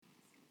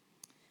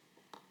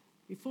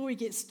Before we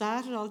get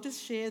started, I'll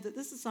just share that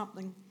this is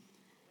something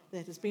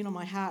that has been on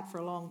my heart for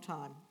a long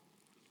time.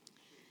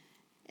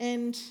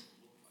 And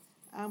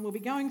we'll be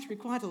going through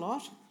quite a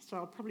lot, so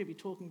I'll probably be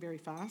talking very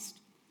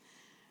fast.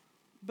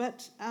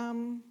 But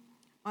I'm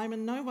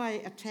in no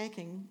way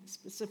attacking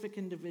specific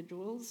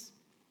individuals,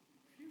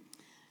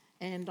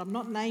 and I'm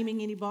not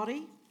naming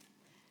anybody.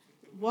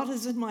 What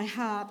is in my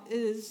heart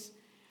is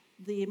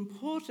the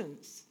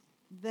importance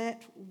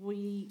that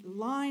we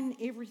line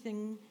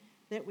everything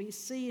that we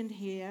see and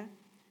hear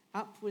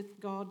up with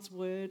God's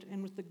word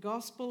and with the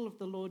gospel of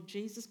the Lord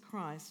Jesus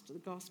Christ, the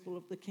gospel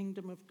of the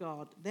kingdom of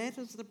God. That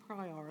is the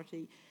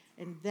priority,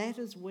 and that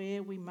is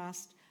where we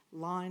must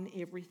line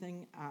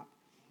everything up.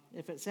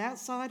 If it's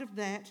outside of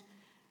that,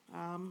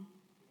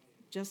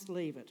 just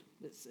leave it.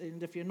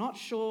 And if you're not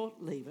sure,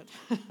 leave it.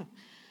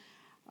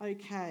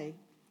 Okay,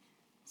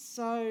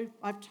 so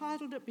I've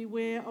titled it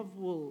Beware of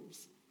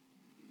Wolves.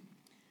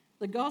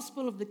 The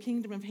gospel of the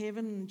kingdom of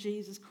heaven and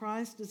Jesus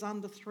Christ is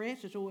under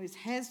threat. It always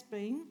has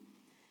been.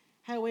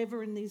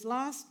 However, in these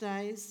last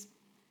days,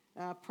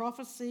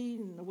 prophecy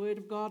and the word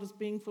of God is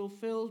being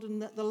fulfilled,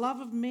 and that the love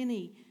of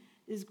many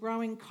is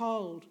growing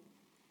cold.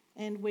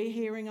 And we're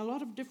hearing a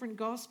lot of different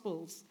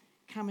gospels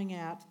coming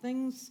out,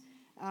 things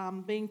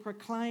being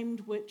proclaimed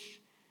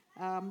which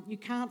you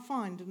can't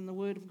find in the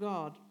word of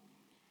God.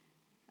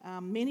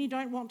 Many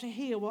don't want to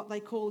hear what they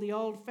call the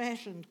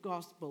old-fashioned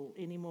gospel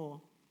anymore.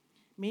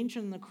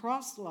 Mention the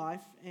cross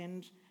life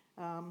and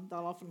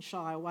they'll often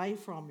shy away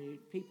from you.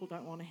 People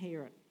don't want to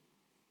hear it.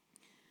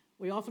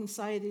 We often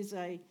say there's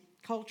a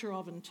culture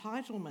of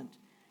entitlement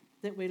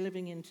that we're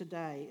living in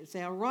today. It's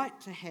our right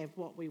to have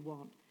what we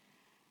want.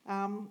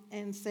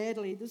 And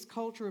sadly, this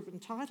culture of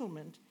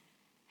entitlement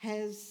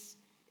has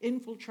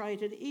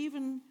infiltrated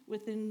even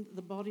within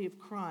the body of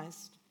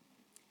Christ.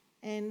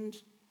 And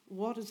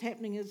what is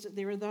happening is that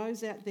there are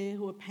those out there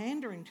who are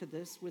pandering to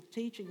this with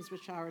teachings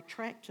which are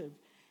attractive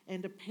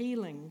and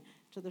appealing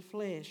to the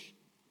flesh.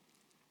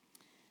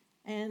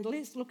 And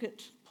let's look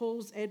at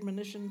Paul's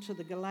admonition to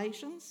the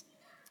Galatians.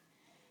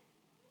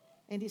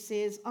 And he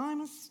says, I'm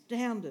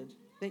astounded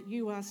that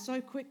you are so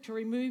quick to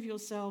remove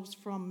yourselves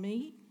from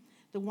me,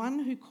 the one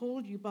who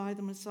called you by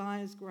the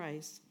Messiah's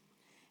grace,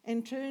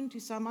 and turn to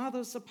some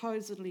other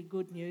supposedly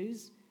good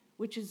news,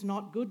 which is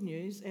not good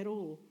news at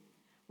all.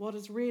 What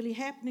is really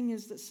happening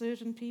is that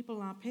certain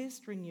people are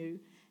pestering you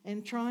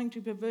and trying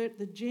to pervert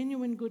the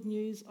genuine good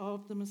news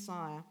of the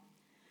Messiah.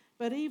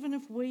 But even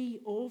if we,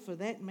 or for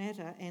that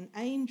matter, an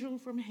angel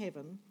from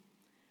heaven,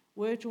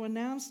 were to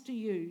announce to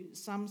you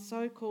some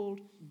so-called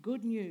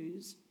good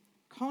news,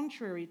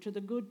 contrary to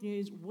the good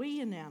news we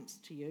announce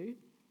to you,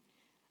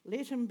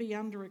 let him be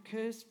under a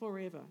curse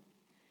forever.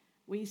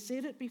 We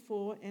said it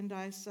before, and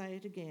I say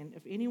it again.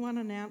 If anyone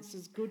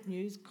announces good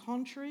news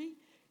contrary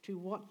to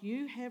what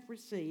you have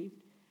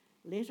received,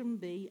 let him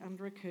be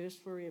under a curse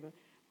forever.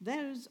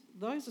 Those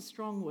are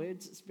strong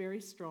words. It's very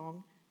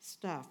strong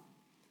stuff.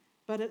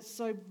 But it's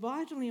so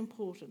vitally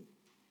important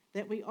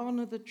that we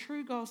honour the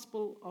true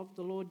gospel of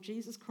the Lord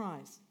Jesus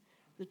Christ,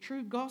 the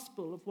true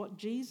gospel of what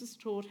Jesus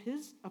taught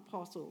his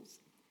apostles,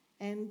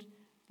 and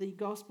the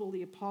gospel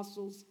the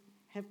apostles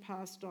have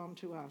passed on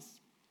to us.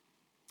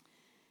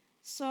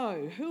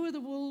 So, who are the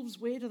wolves?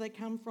 Where do they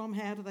come from?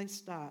 How do they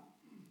start?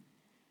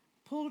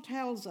 Paul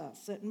tells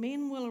us that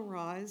men will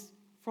arise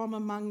from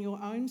among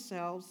your own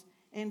selves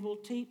and will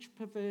teach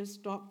perverse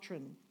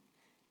doctrine.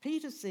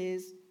 Peter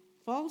says,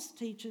 false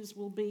teachers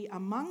will be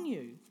among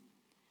you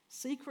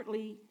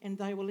secretly, and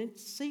they will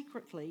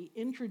secretly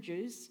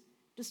introduce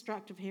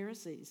destructive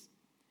heresies.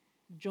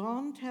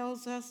 John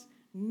tells us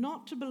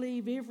not to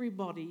believe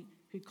everybody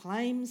who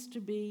claims to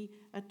be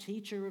a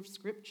teacher of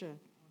Scripture,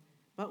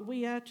 but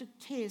we are to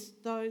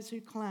test those who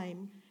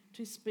claim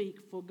to speak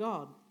for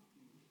God.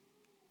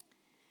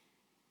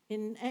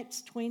 In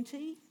Acts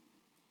 20,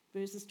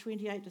 verses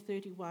 28 to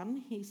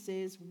 31, he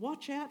says,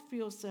 watch out for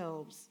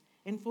yourselves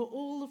and for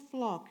all the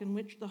flock in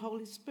which the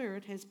Holy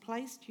Spirit has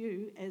placed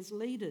you as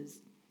leaders,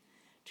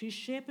 to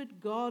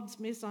shepherd God's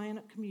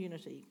messianic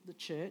community, the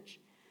church,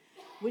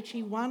 which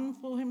he won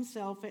for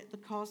himself at the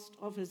cost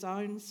of his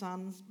own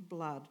son's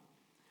blood.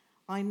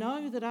 I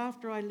know that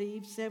after I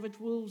leave, savage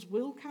wolves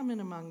will come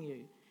in among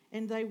you,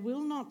 and they will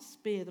not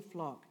spare the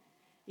flock.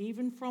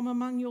 Even from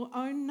among your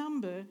own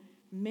number,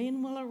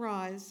 men will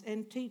arise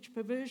and teach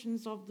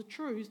perversions of the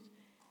truth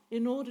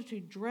in order to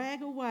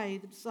drag away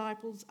the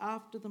disciples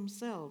after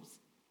themselves.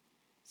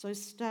 So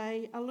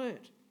stay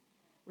alert.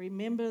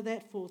 Remember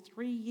that for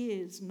 3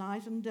 years,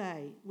 night and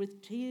day,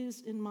 with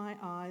tears in my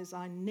eyes,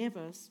 I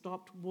never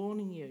stopped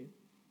warning you.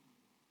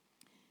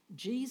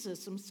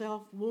 Jesus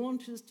himself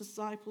warned his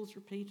disciples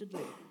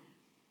repeatedly.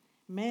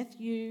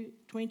 Matthew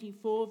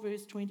 24,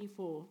 verse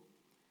 24.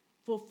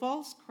 For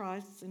false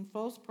Christs and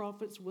false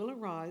prophets will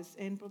arise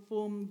and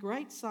perform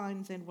great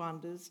signs and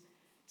wonders,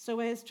 so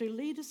as to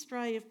lead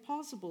astray, if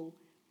possible,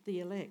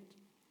 the elect.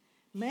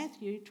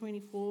 Matthew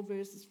 24,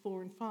 verses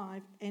 4 and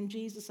 5. And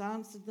Jesus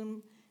answered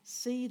them,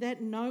 see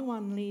that no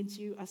one leads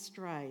you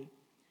astray.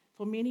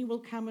 For many will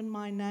come in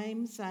my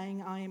name,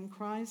 saying, I am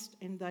Christ,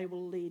 and they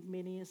will lead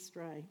many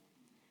astray.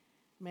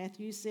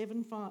 Matthew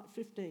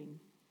 7:15.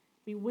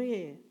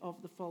 Beware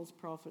of the false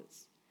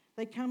prophets.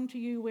 They come to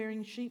you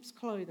wearing sheep's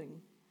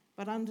clothing,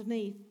 but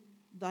underneath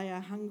they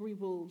are hungry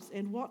wolves.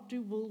 And what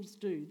do wolves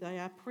do? They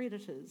are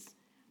predators.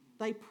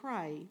 They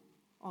prey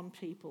on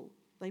people.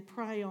 They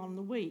prey on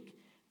the weak.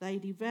 They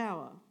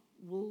devour.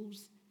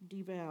 Wolves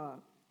devour.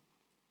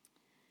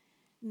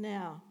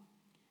 Now,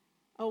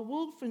 a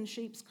wolf in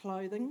sheep's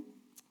clothing,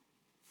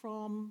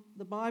 from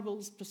the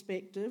Bible's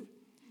perspective,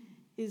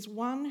 is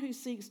one who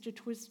seeks to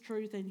twist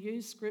truth and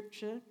use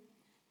Scripture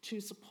to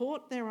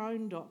support their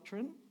own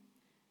doctrine,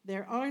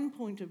 their own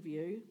point of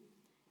view,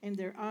 and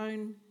their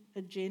own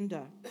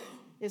agenda.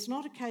 It's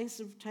not a case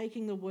of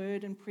taking the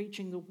word and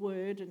preaching the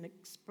word and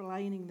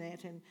explaining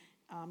that and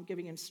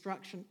giving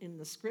instruction in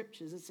the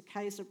Scriptures. It's a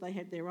case of they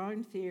have their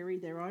own theory,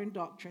 their own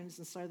doctrines,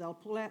 and so they'll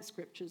pull out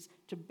Scriptures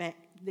to back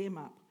them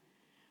up.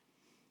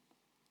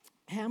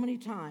 How many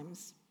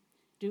times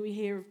do we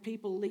hear of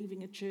people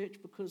leaving a church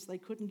because they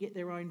couldn't get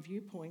their own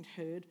viewpoint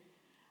heard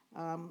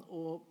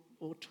or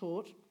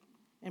taught,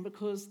 and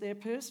because their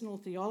personal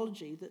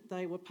theology that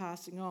they were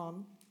passing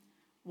on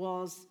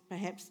was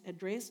perhaps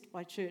addressed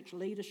by church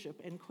leadership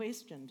and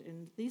questioned?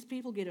 And these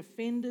people get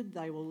offended,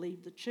 they will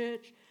leave the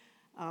church,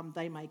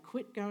 they may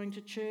quit going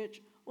to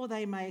church, or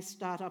they may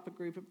start up a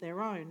group of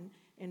their own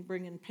and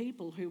bring in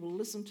people who will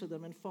listen to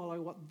them and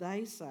follow what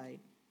they say.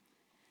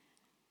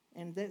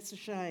 And that's a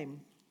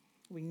shame.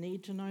 We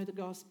need to know the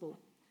gospel.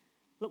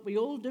 Look, we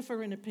all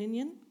differ in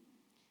opinion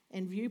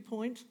and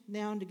viewpoint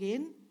now and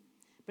again,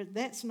 but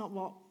that's not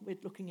what we're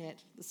looking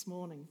at this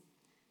morning.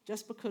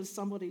 Just because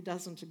somebody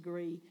doesn't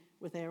agree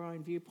with our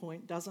own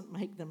viewpoint doesn't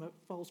make them a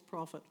false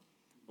prophet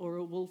or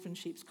a wolf in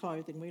sheep's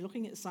clothing. We're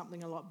looking at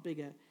something a lot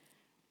bigger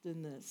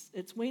than this.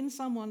 It's when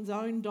someone's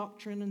own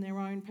doctrine and their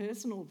own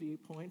personal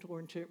viewpoint or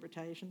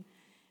interpretation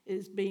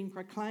is being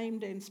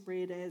proclaimed and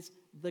spread as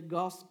the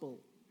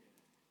gospel.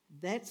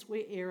 That's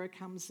where error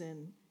comes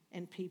in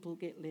and people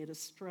get led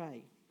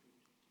astray.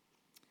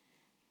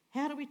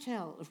 How do we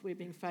tell if we're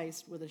being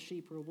faced with a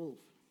sheep or a wolf?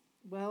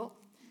 Well,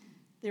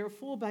 there are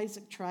 4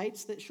 basic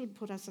traits that should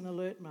put us in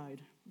alert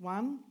mode.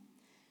 1,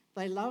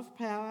 they love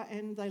power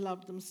and they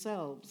love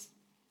themselves.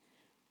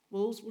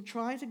 Wolves will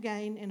try to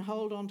gain and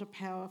hold on to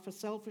power for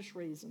selfish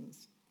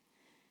reasons.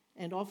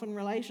 And often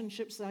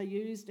relationships are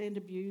used and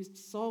abused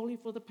solely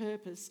for the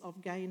purpose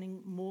of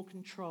gaining more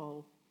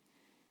control.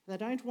 They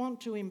don't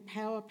want to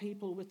empower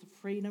people with the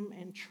freedom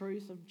and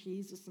truth of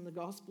Jesus and the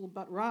gospel,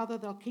 but rather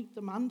they'll keep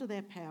them under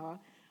their power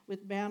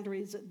with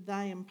boundaries that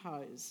they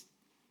impose.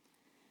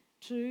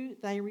 2,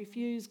 they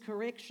refuse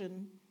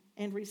correction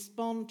and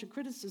respond to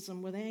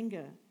criticism with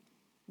anger.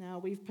 Now,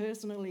 we've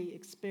personally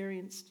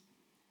experienced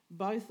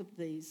both of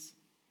these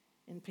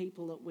in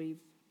people that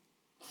we've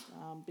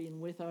been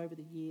with over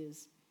the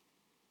years.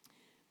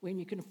 When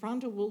you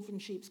confront a wolf in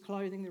sheep's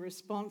clothing, the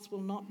response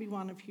will not be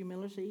one of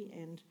humility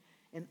and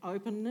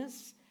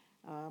openness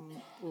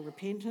or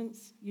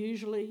repentance.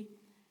 Usually,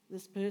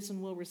 this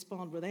person will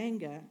respond with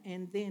anger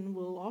and then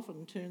will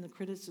often turn the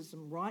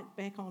criticism right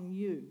back on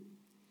you.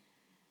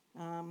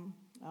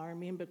 I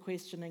remember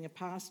questioning a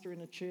pastor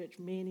in a church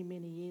many,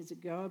 many years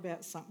ago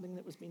about something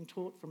that was being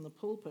taught from the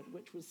pulpit,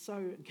 which was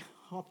so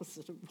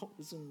opposite of what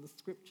was in the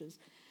Scriptures.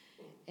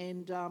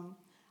 And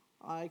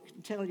I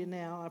can tell you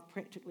now,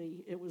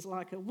 it was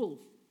like a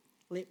wolf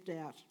leapt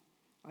out.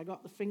 I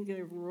got the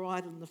finger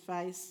right in the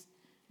face.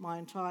 My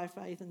entire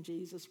faith in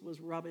Jesus was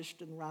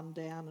rubbished and run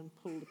down and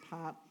pulled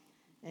apart.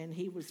 And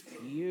he was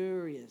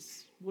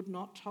furious, would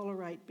not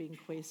tolerate being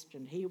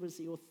questioned. He was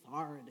the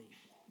authority.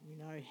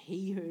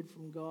 He heard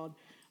from God.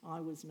 I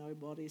was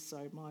nobody,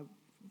 so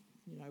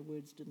my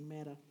words didn't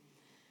matter.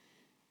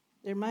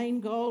 Their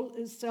main goal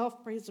is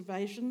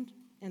self-preservation,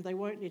 and they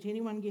won't let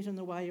anyone get in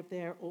the way of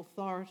their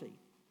authority.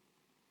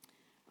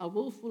 A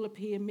wolf will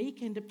appear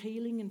meek and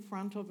appealing in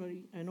front of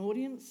an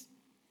audience,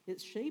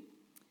 its sheep,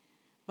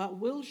 but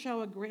will show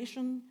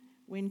aggression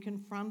when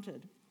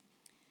confronted.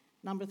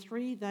 Number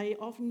 3, they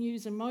often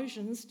use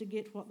emotions to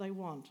get what they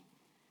want.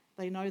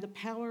 They know the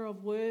power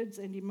of words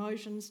and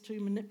emotions to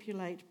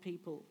manipulate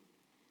people.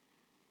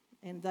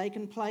 And they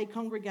can play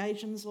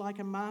congregations like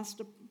a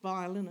master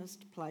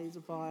violinist plays a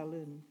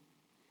violin.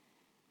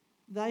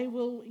 They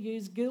will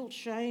use guilt,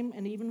 shame,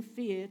 and even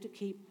fear to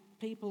keep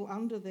people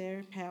under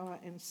their power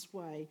and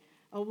sway.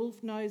 A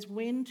wolf knows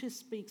when to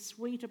speak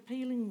sweet,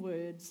 appealing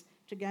words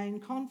to gain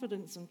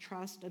confidence and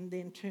trust, and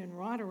then turn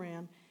right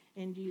around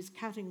and use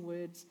cutting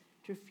words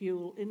to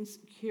fuel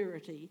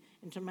insecurity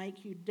and to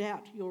make you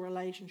doubt your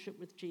relationship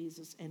with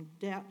Jesus and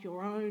doubt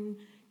your own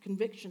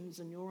convictions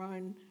and your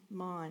own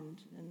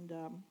mind. And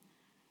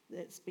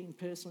that's been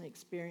personally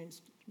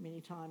experienced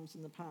many times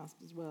in the past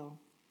as well.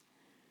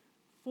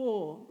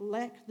 4,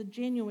 lack the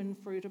genuine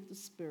fruit of the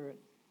Spirit.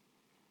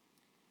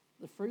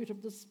 The fruit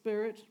of the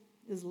Spirit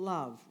is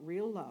love,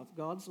 real love,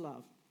 God's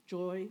love,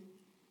 joy,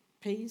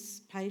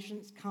 peace,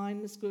 patience,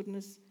 kindness,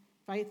 goodness,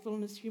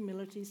 faithfulness,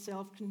 humility,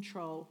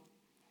 self-control.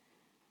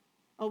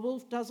 A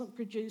wolf doesn't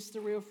produce the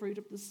real fruit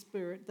of the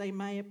Spirit. They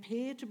may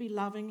appear to be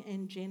loving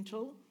and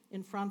gentle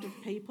in front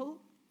of people,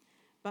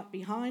 But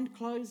behind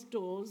closed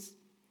doors,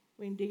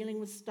 when dealing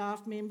with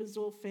staff members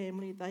or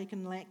family, they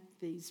can lack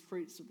these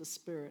fruits of the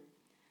Spirit.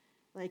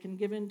 They can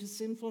give in to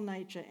sinful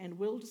nature and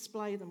will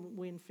display them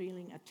when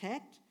feeling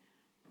attacked,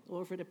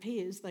 or if it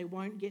appears they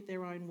won't get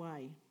their own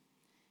way.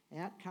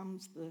 Out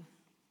comes the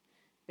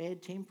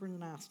bad temper and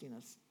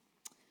nastiness.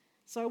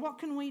 So what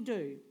can we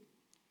do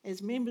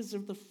as members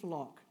of the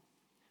flock?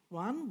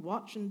 1,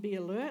 watch and be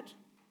alert.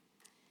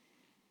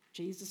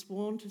 Jesus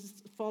warned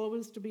his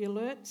followers to be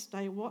alert,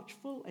 stay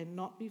watchful and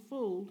not be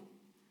fooled.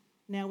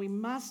 Now we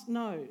must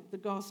know the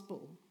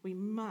gospel. We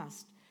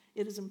must.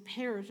 It is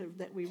imperative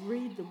that we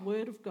read the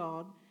Word of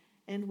God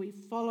and we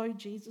follow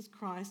Jesus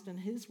Christ and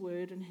His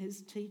Word and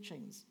His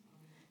teachings.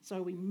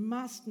 So we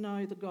must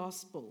know the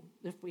gospel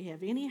if we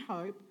have any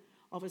hope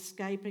of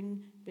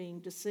escaping being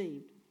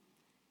deceived.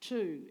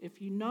 2,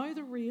 if you know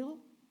the real,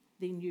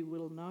 then you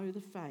will know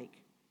the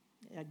fake.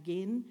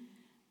 Again,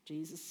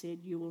 Jesus said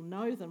you will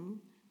know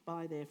them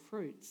by their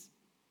fruits.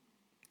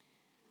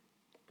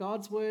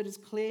 God's word is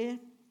clear.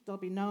 They'll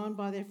be known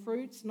by their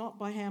fruits, not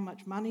by how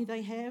much money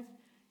they have,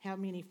 how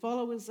many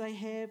followers they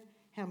have,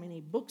 how many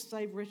books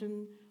they've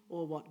written,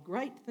 or what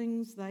great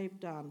things they've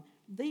done.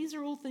 These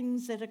are all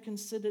things that are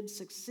considered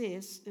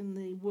success in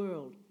the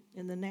world,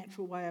 in the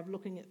natural way of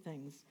looking at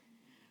things.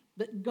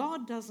 But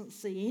God doesn't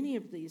see any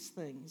of these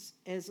things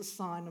as a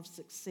sign of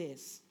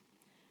success,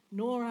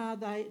 nor are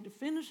they a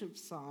definitive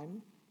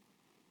sign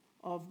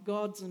of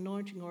God's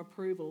anointing or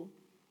approval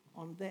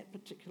on that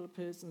particular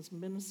person's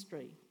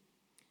ministry.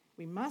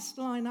 We must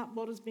line up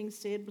what is being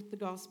said with the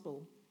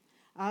gospel.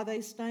 Are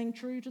they staying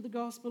true to the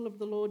gospel of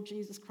the Lord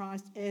Jesus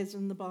Christ as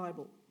in the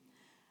Bible?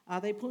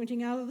 Are they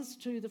pointing others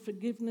to the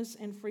forgiveness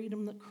and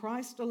freedom that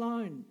Christ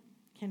alone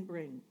can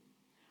bring?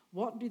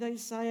 What do they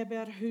say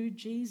about who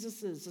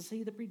Jesus is? Is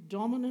he the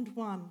predominant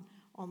one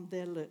on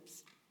their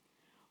lips?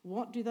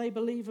 What do they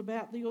believe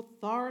about the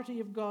authority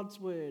of God's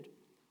word?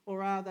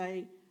 Or are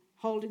they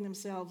holding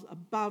themselves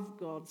above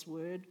God's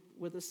word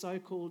with a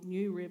so-called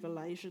new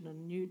revelation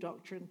and new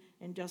doctrine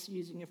and just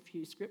using a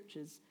few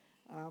scriptures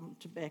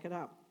to back it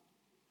up?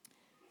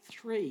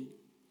 3,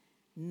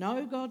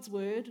 know God's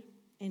word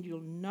and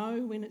you'll know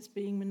when it's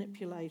being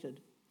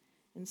manipulated.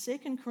 In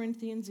 2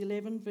 Corinthians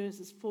 11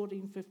 verses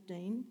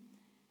 14-15,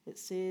 it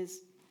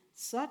says,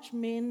 such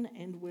men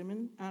and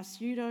women are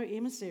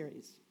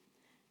pseudo-emissaries.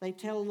 They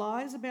tell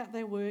lies about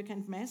their work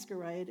and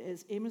masquerade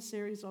as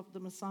emissaries of the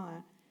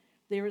Messiah.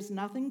 There is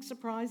nothing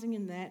surprising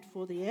in that,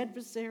 for the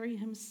adversary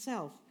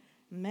himself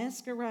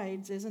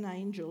masquerades as an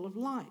angel of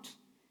light.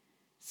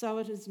 So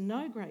it is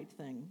no great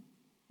thing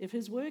if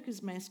his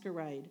workers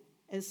masquerade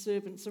as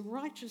servants of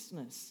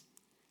righteousness.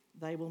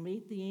 They will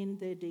meet the end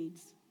their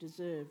deeds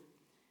deserve.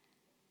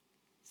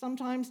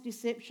 Sometimes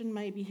deception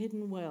may be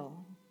hidden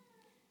well,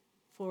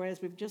 for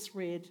as we've just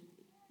read,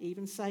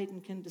 even Satan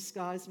can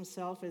disguise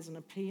himself as an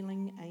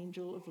appealing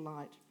angel of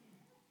light.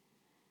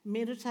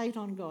 Meditate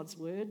on God's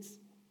words.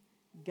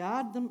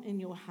 Guard them in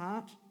your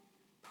heart.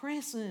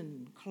 Press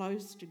in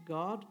close to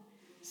God.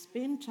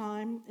 Spend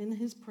time in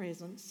His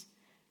presence.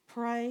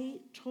 Pray,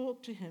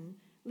 talk to Him.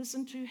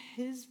 Listen to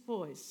His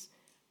voice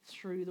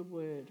through the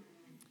Word.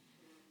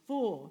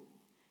 4,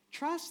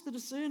 trust the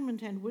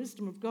discernment and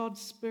wisdom of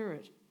God's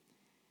Spirit.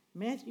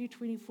 Matthew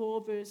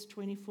 24, verse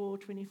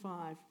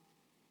 24-25.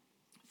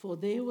 For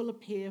there will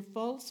appear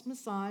false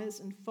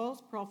messiahs and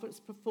false prophets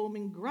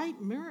performing great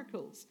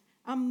miracles,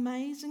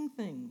 amazing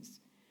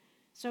things,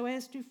 so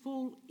as to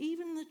fool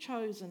even the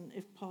chosen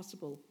if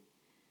possible.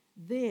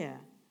 There,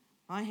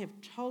 I have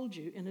told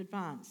you in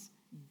advance.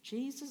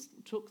 Jesus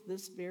took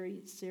this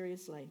very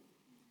seriously,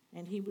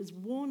 and he was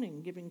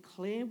warning, giving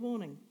clear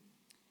warning.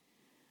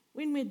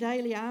 When we're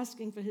daily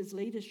asking for his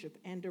leadership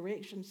and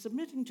direction,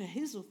 submitting to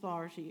his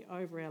authority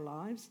over our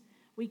lives,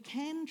 we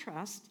can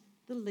trust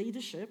the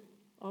leadership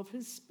of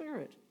his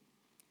Spirit.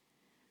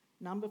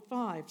 Number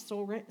 5,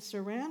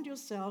 surround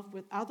yourself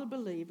with other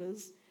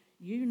believers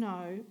you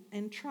know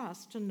and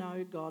trust to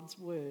know God's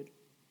word.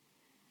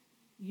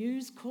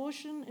 Use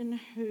caution in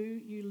who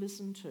you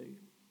listen to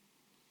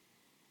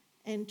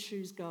and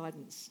choose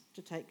guidance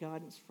to take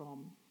guidance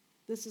from.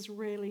 This is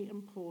really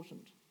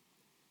important.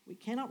 We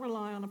cannot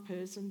rely on a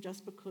person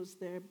just because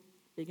they're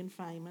big and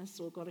famous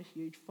or got a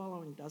huge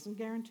following. Doesn't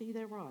guarantee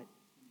they're right.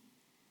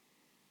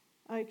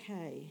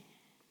 Okay,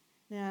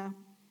 now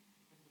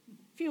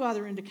a few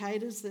other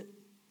indicators that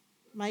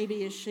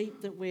maybe as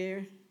sheep that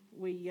we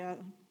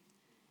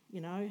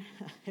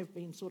have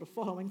been sort of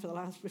following for the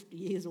last 50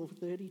 years or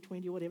 30,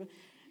 20, whatever,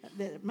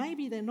 that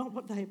maybe they're not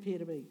what they appear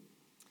to be.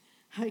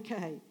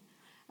 Okay,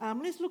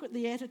 let's look at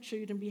the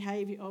attitude and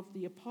behaviour of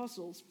the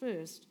apostles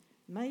first,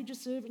 major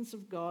servants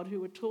of God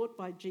who were taught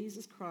by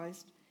Jesus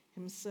Christ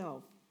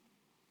himself.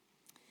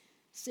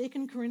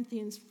 2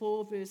 Corinthians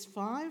 4 verse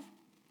 5,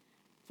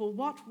 for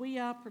what we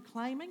are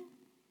proclaiming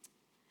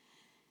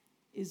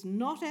is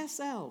not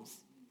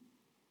ourselves,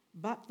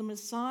 but the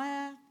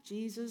Messiah,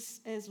 Jesus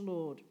as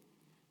Lord,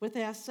 with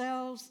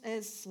ourselves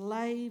as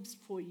slaves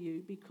for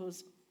you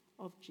because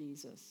of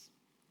Jesus.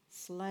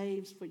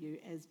 Slaves for you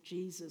as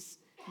Jesus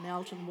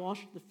knelt and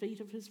washed the feet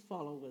of his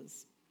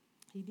followers.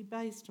 He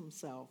debased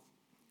himself.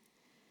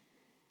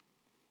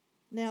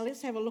 Now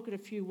let's have a look at a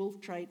few wolf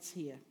traits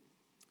here.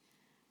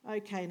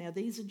 Okay, now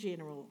these are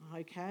general.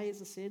 Okay,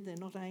 as I said, they're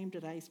not aimed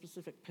at a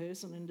specific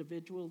person,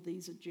 individual.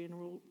 These are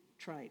general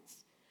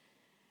traits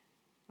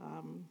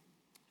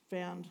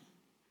found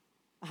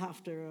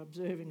after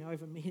observing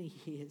over many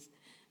years.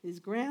 There's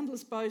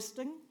groundless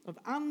boasting of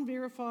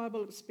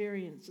unverifiable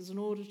experiences in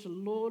order to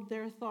lord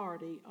their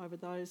authority over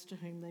those to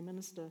whom they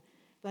minister.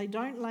 They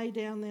don't lay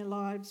down their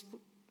lives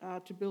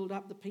to build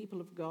up the people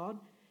of God.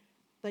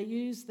 They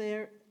use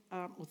their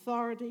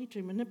authority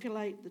to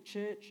manipulate the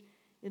church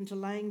into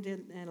laying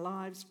down their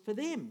lives for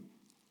them.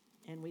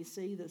 And we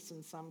see this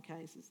in some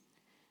cases.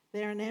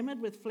 They're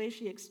enamoured with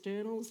fleshy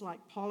externals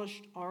like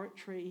polished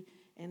oratory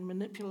and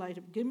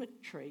manipulative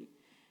gimmickry,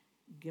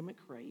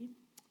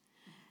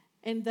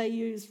 and they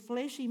use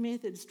fleshy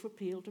methods to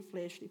appeal to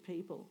fleshly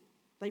people.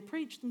 They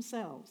preach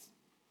themselves.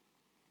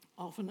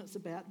 Often it's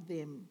about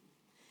them.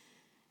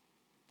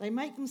 They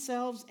make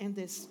themselves and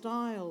their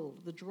style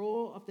the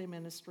draw of their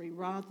ministry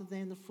rather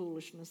than the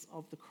foolishness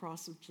of the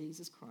cross of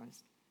Jesus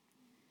Christ.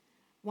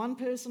 One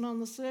person on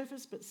the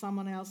surface, but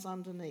someone else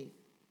underneath.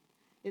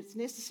 It's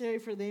necessary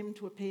for them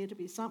to appear to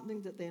be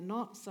something that they're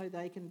not so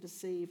they can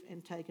deceive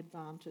and take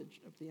advantage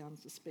of the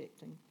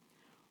unsuspecting.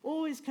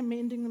 Always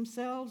commending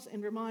themselves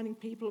and reminding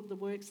people of the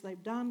works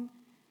they've done,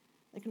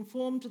 they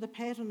conform to the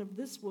pattern of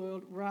this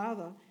world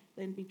rather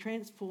than be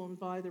transformed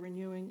by the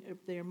renewing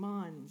of their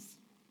minds.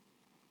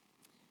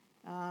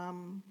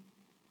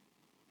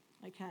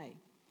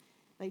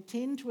 They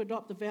tend to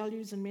adopt the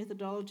values and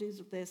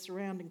methodologies of their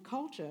surrounding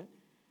culture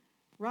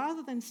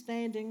rather than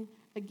standing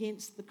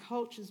against the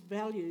culture's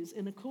values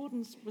in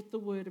accordance with the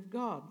Word of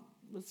God,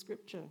 with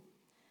Scripture.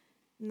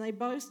 And they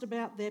boast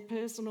about their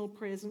personal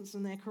presence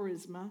and their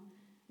charisma,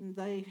 and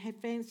they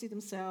fancy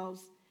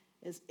themselves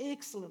as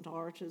excellent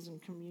orators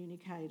and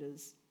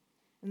communicators.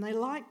 And they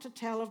like to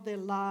tell of their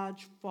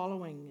large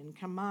following and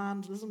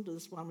command, listen to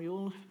this one,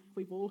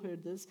 we've all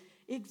heard this,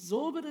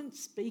 exorbitant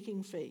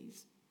speaking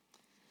fees.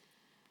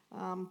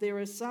 There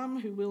are some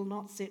who will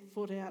not set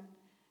foot out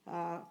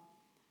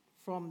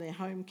from their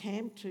home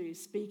camp to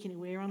speak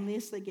anywhere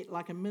unless they get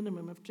like a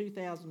minimum of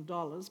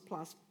 $2,000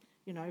 plus,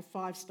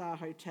 5-star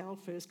hotel,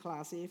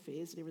 first-class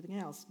airfares and everything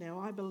else. Now,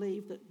 I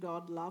believe that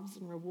God loves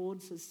and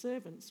rewards his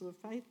servants who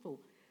are faithful.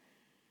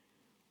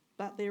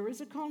 But there is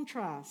a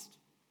contrast.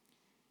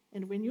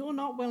 And when you're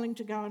not willing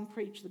to go and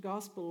preach the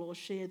gospel or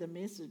share the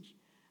message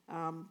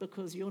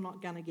because you're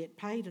not going to get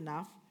paid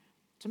enough,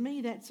 to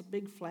me that's a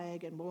big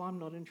flag, and I'm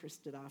not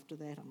interested after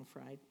that, I'm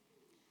afraid.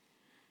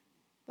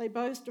 They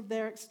boast of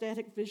their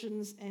ecstatic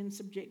visions and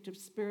subjective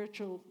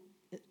spiritual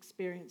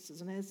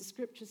experiences, and as the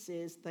scripture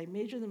says, they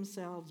measure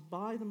themselves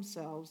by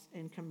themselves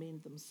and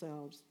commend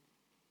themselves.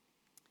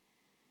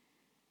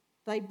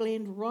 They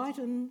blend right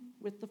in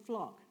with the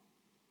flock.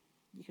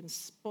 You can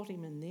spot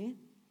him in there.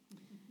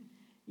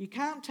 You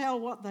can't tell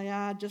what they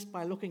are just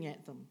by looking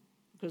at them,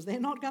 because they're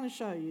not going to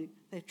show you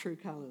their true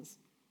colours.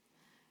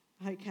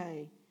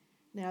 Okay,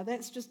 now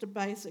that's just a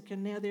basic,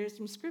 and now there are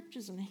some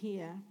scriptures in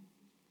here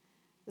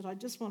that I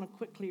just want to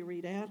quickly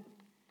read out.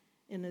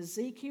 In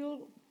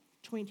Ezekiel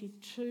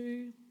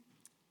 22,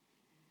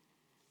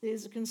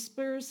 there's a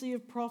conspiracy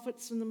of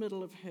prophets in the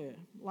middle of her.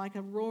 Like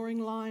a roaring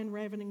lion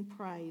ravening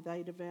prey,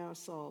 they devour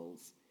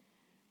souls.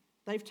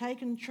 They've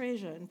taken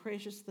treasure and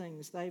precious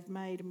things. They've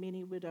made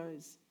many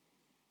widows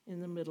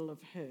in the middle of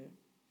her.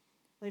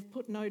 They've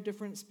put no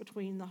difference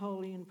between the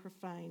holy and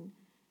profane.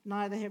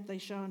 Neither have they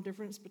shown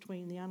difference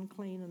between the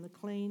unclean and the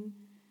clean,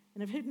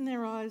 and have hidden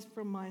their eyes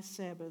from my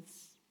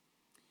Sabbaths.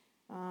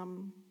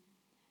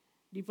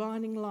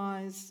 Divining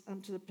lies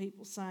unto the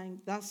people,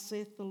 saying, Thus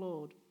saith the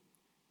Lord,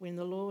 when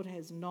the Lord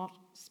has not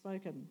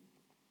spoken.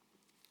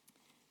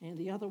 And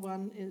the other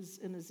one is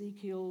in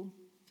Ezekiel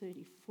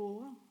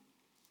 34.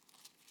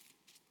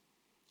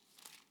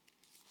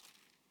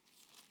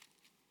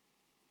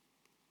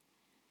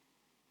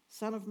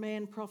 Son of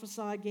man,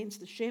 prophesy against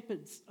the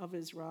shepherds of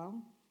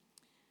Israel.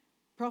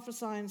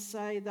 Prophesy and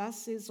say,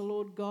 Thus says the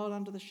Lord God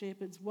unto the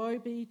shepherds, Woe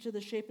be to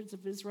the shepherds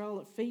of Israel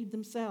that feed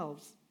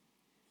themselves.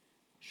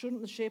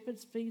 Shouldn't the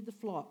shepherds feed the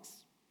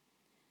flocks?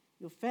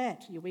 You're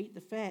fat, you eat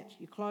the fat,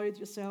 you clothe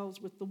yourselves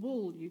with the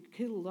wool, you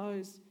kill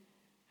those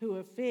who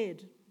are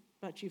fed,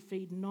 but you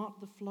feed not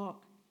the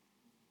flock.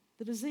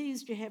 The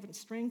diseased you haven't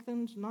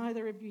strengthened,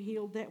 neither have you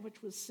healed that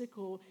which was sick,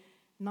 or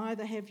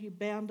neither have you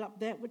bound up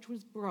that which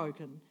was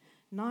broken,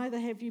 neither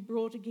have you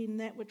brought again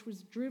that which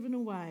was driven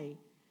away,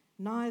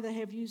 neither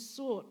have you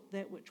sought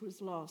that which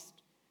was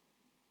lost,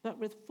 but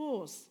with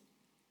force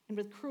and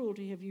with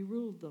cruelty have you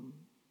ruled them.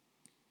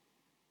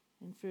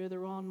 And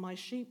further on, my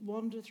sheep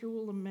wander through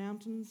all the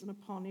mountains and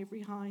upon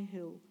every high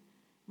hill.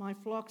 My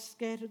flock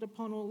scattered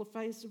upon all the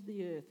face of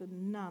the earth,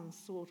 and none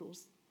sought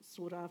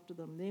after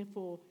them.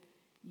 Therefore,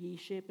 ye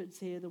shepherds,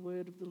 hear the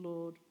word of the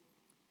Lord.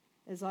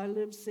 As I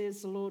live,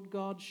 says the Lord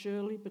God,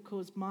 surely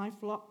because my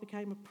flock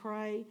became a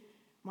prey,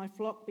 my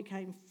flock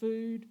became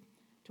food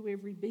to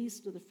every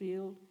beast of the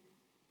field,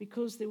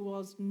 because there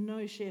was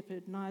no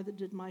shepherd, neither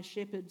did my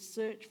shepherds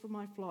search for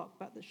my flock,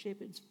 but the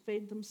shepherds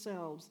fed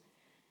themselves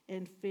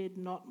and fed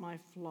not my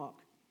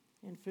flock.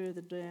 And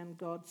further down,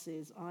 God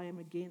says, I am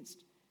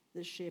against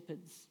the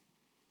shepherds.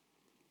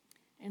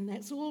 And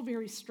that's all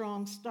very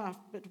strong stuff,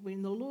 but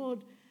when the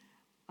Lord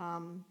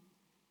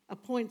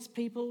appoints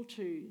people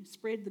to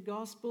spread the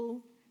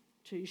gospel,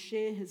 to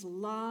share his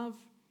love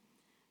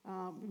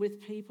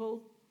with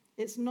people,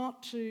 it's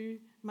not to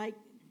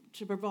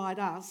provide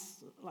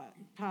us, like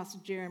Pastor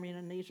Jeremy and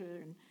Anita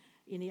and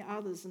any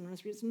others in the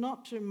ministry, it's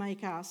not to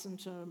make us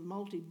into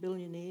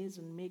multi-billionaires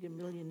and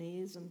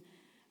mega-millionaires and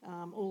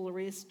all the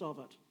rest of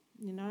it.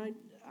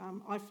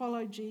 I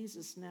follow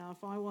Jesus now.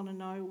 If I want to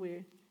know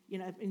where,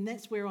 and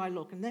that's where I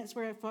look, and that's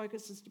where our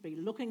focus is to be,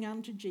 looking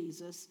unto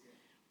Jesus,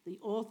 the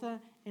author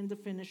and the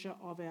finisher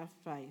of our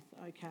faith.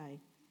 Okay.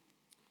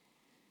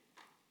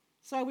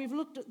 So we've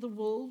looked at the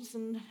wolves,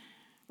 and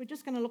we're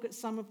just going to look at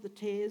some of the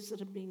tares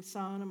that are being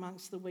sown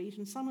amongst the wheat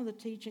and some of the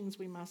teachings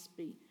we must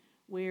be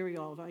wary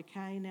of,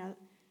 okay? Now,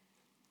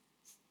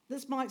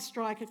 this might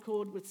strike a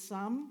chord with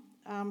some.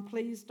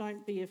 Please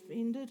don't be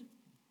offended.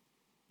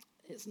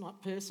 It's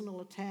not personal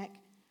attack.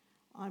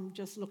 I'm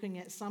just looking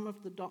at some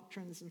of the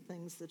doctrines and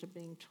things that are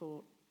being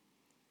taught.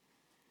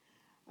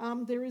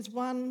 There is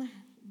one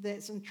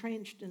that's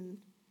entrenched in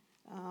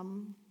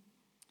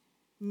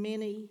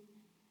many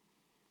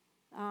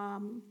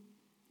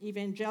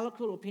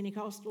evangelical or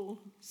Pentecostal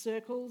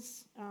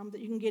circles, that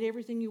you can get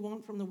everything you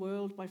want from the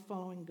world by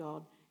following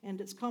God, and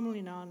it's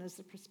commonly known as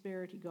the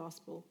prosperity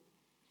gospel.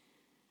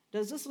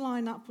 Does this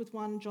line up with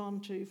 1 John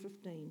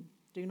 2:15?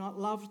 Do not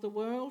love the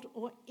world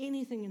or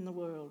anything in the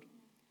world.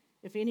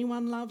 If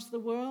anyone loves the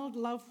world,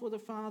 love for the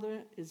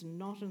Father is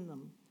not in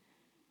them.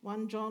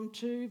 1 John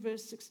 2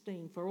 verse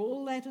 16, for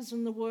all that is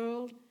in the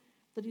world,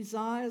 the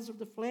desires of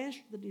the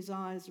flesh, the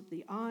desires of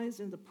the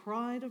eyes, and the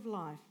pride of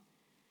life,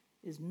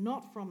 is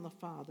not from the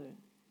Father,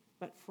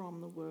 but from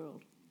the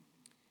world.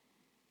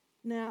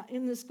 Now,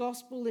 in this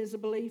gospel, there's a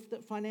belief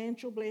that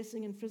financial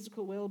blessing and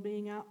physical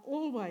well-being are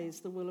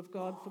always the will of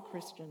God for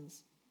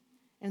Christians,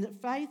 and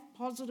that faith,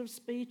 positive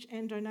speech,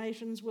 and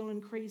donations will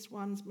increase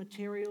one's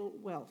material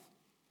wealth.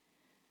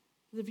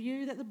 The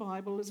view that the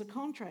Bible is a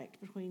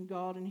contract between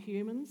God and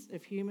humans.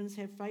 If humans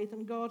have faith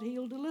in God,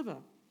 he'll deliver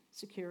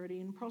security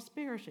and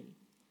prosperity.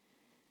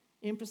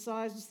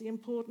 Emphasises the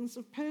importance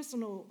of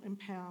personal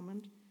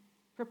empowerment,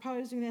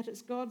 proposing that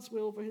it's God's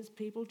will for his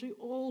people to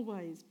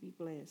always be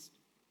blessed.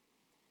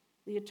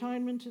 The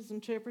atonement is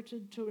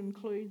interpreted to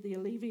include the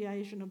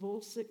alleviation of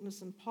all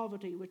sickness and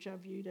poverty, which are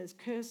viewed as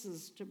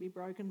curses to be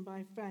broken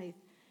by faith.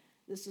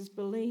 This is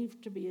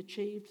believed to be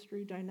achieved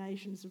through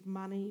donations of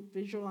money,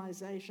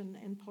 visualization,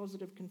 and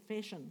positive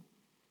confession.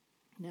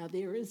 Now,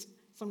 there is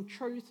some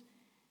truth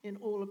in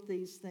all of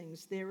these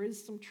things. There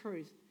is some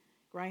truth,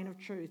 grain of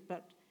truth,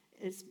 but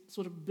it's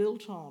sort of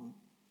built on.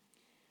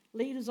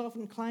 Leaders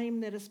often claim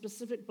that a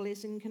specific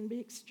blessing can be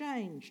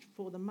exchanged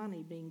for the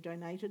money being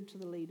donated to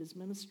the leader's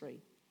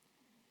ministry.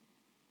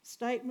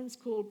 Statements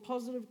called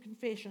positive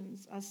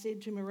confessions are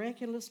said to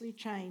miraculously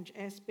change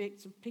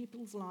aspects of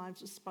people's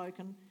lives as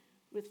spoken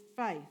with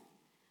faith.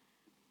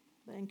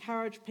 They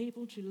encourage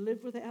people to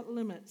live without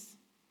limits.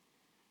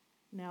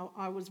 Now,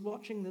 I was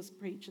watching this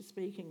preacher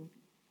speaking,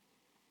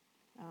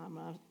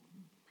 a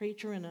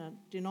preacher in a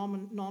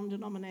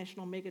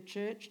non-denominational mega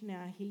church.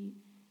 Now, he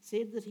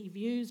said that he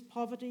views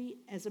poverty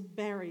as a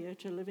barrier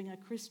to living a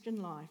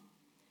Christian life.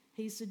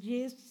 He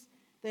suggests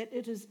that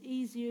it is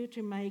easier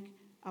to make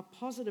a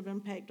positive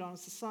impact on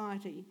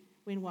society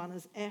when one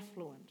is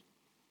affluent.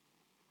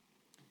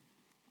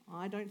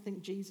 I don't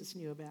think Jesus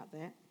knew about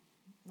that.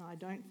 I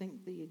don't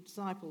think the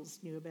disciples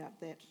knew about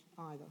that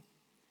either.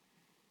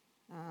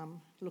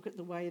 Look at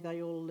the way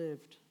they all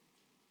lived.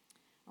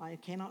 I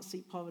cannot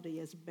see poverty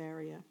as a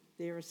barrier.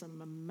 There are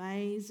some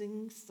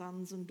amazing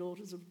sons and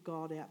daughters of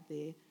God out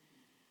there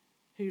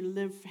who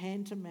live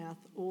hand to mouth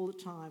all the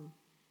time,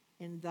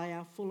 and they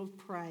are full of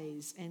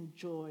praise and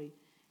joy,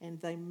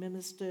 and they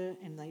minister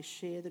and they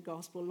share the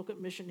gospel. Look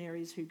at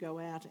missionaries who go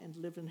out and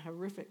live in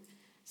horrific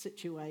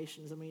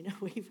situations. I mean,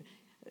 we've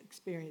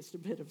experienced a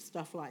bit of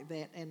stuff like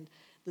that, and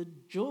the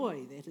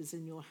joy that is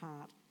in your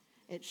heart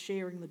at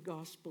sharing the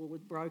gospel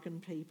with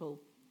broken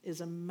people is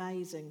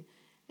amazing.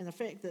 And the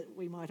fact that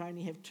we might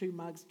only have 2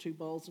 mugs, 2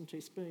 bowls and 2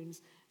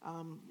 spoons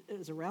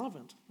is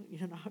irrelevant.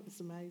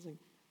 It's amazing.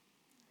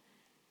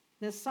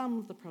 Now, some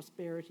of the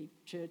prosperity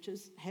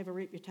churches have a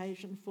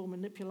reputation for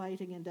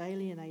manipulating and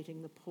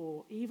alienating the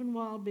poor, even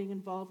while being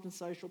involved in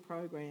social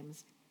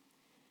programs.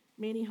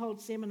 Many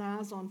hold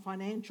seminars on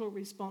financial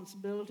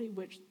responsibility,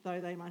 which, though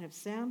they might have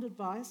sound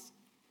advice,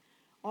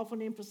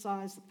 often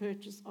emphasise the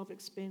purchase of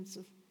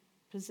expensive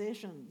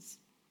possessions.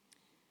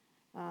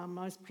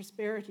 Most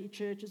prosperity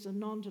churches are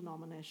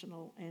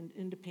non-denominational and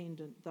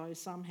independent, though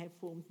some have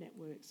formed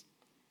networks.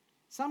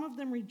 Some of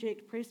them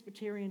reject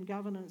Presbyterian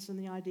governance and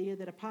the idea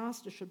that a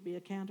pastor should be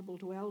accountable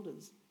to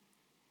elders.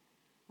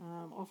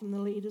 Often the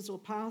leaders or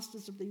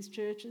pastors of these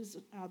churches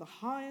are the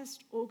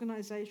highest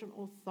organisation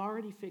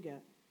authority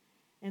figure,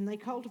 and they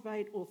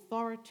cultivate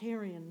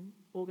authoritarian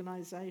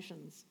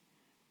organisations.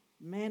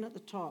 Man at the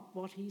top,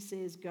 what he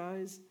says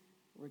goes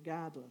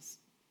regardless.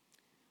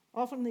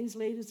 Often these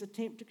leaders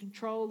attempt to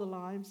control the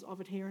lives of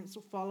adherents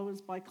or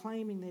followers by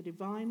claiming their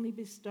divinely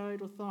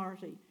bestowed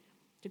authority.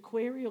 To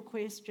query or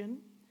question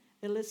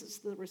elicits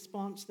the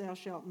response, "Thou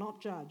shalt not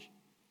judge,"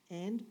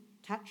 and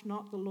 "Touch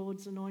not the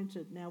Lord's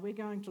anointed." Now we're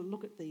going to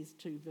look at these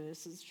two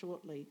verses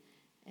shortly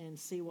and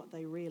see what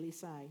they really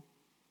say.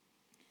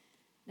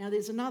 Now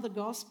there's another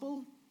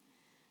gospel,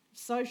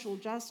 social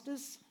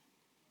justice.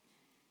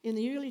 In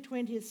the early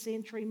 20th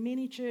century,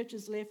 many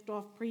churches left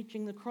off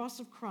preaching the cross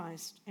of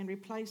Christ and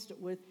replaced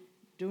it with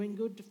doing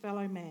good to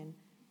fellow man.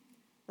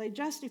 They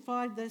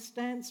justified their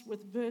stance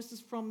with verses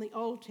from the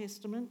Old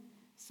Testament,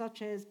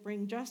 such as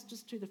 "bring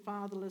justice to the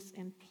fatherless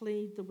and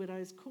plead the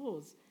widow's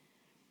cause,"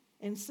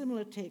 and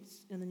similar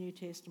texts in the New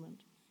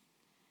Testament.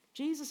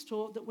 Jesus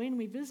taught that when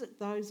we visit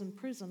those in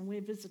prison,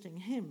 we're visiting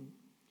him.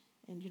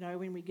 And,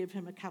 when we give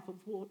him a cup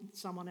of water,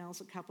 someone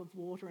else a cup of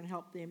water and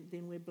help them,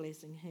 then we're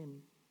blessing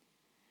him.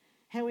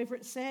 However,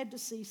 it's sad to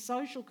see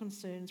social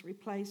concerns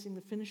replacing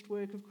the finished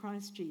work of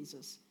Christ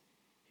Jesus,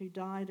 who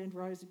died and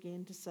rose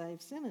again to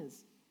save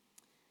sinners.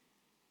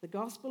 The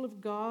gospel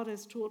of God,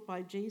 as taught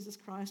by Jesus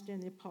Christ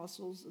and the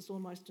apostles, is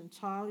almost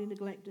entirely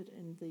neglected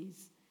in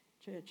these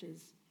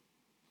churches.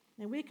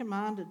 Now, we're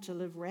commanded to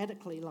live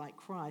radically like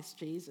Christ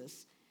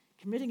Jesus,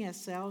 committing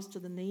ourselves to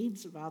the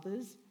needs of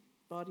others,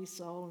 body,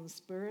 soul, and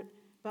spirit,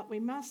 but we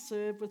must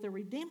serve with a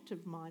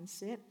redemptive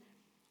mindset,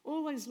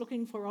 always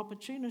looking for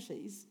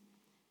opportunities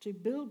to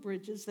build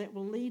bridges that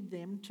will lead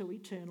them to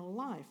eternal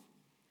life.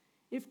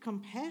 If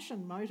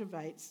compassion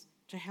motivates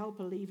to help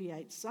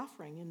alleviate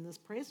suffering in this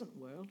present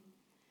world,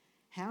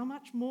 how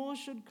much more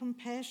should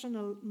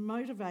compassion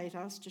motivate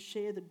us to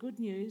share the good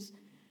news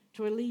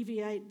to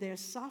alleviate their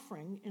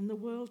suffering in the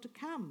world to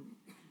come?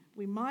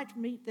 We might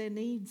meet their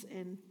needs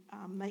and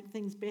make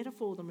things better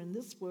for them in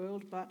this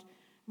world, but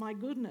my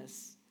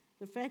goodness,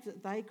 the fact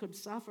that they could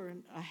suffer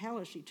in a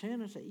hellish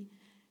eternity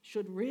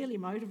should really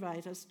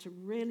motivate us to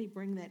really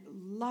bring that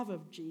love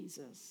of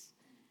Jesus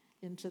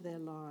into their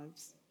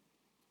lives.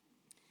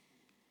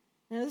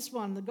 Now this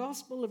one, the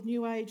gospel of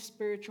New Age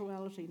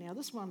spirituality. Now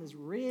this one is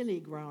really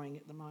growing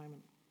at the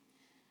moment.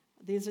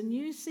 There's a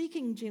new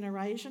seeking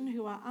generation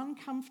who are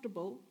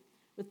uncomfortable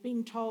with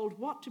being told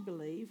what to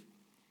believe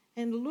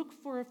and look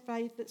for a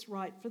faith that's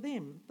right for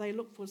them. They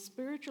look for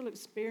spiritual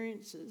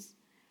experiences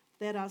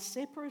that are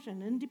separate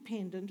and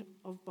independent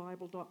of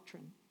Bible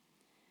doctrine.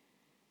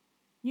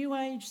 New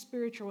Age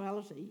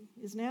spirituality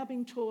is now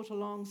being taught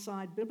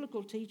alongside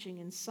biblical teaching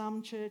in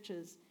some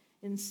churches.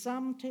 In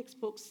some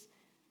textbooks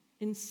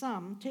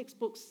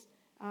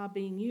are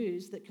being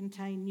used that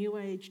contain New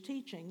Age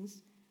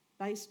teachings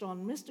based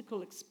on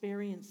mystical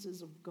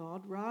experiences of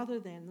God rather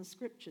than the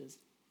scriptures.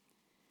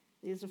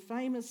 There's a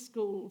famous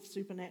school of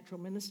supernatural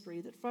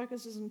ministry that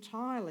focuses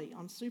entirely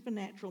on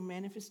supernatural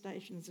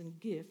manifestations and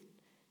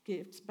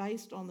gifts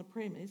based on the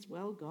premise,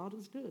 well, God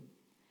is good.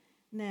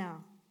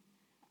 Now,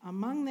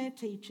 among their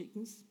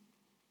teachings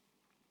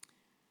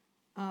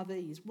are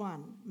these.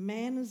 1,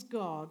 man is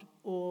God,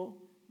 or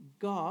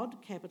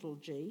God, capital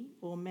G,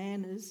 or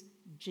man is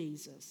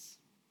Jesus.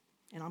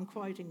 And I'm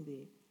quoting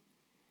there.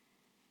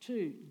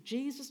 2,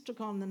 Jesus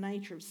took on the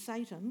nature of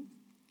Satan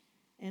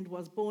and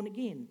was born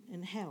again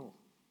in hell.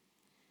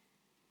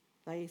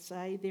 They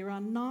say there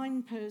are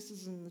 9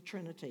 persons in the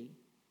Trinity.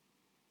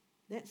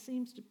 That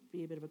seems to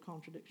be a bit of a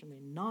contradiction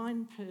there.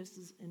 9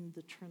 persons in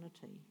the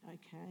Trinity.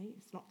 Okay,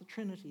 it's not the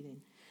Trinity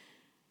then.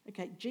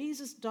 Okay,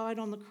 Jesus died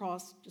on the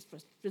cross just for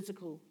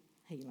physical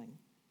healing.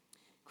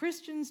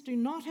 Christians do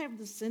not have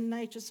the sin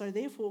nature, so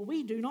therefore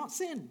we do not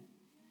sin.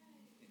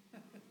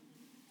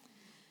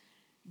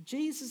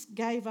 Jesus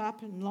gave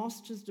up and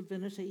lost his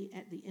divinity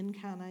at the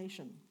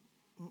incarnation.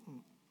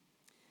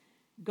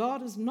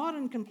 God is not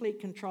in complete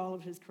control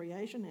of his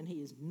creation, and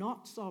he is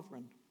not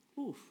sovereign.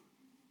 Oof.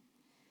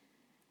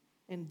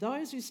 And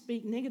those who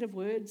speak negative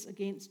words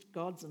against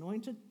God's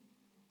anointed,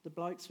 the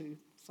blokes who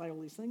say all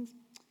these things,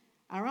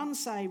 are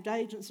unsaved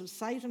agents of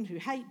Satan who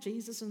hate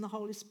Jesus and the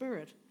Holy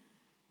Spirit.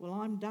 Well,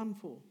 I'm done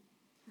for.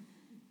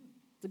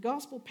 The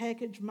gospel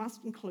package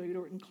must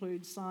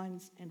include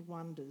signs and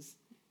wonders.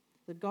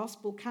 The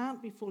gospel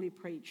can't be fully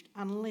preached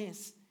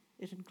unless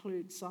it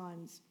includes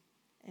signs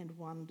and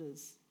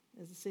wonders.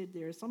 As I said,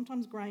 there are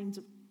sometimes grains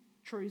of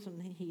truth in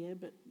here,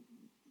 but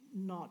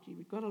not.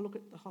 You've got to look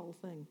at the whole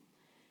thing.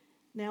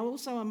 Now,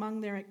 also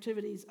among their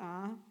activities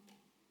are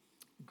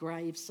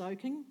grave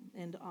soaking,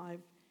 and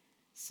I've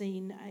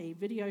seen a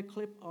video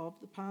clip of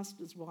the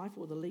pastor's wife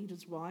or the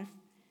leader's wife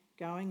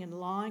going and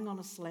lying on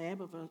a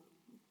slab of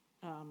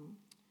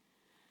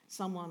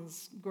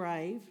someone's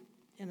grave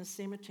in a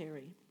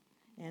cemetery,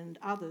 and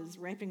others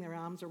wrapping their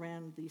arms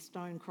around the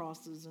stone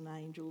crosses and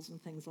angels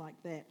and things like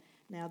that.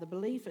 Now, the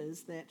belief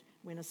is that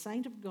when a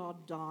saint of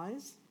God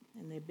dies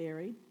and they're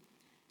buried,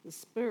 the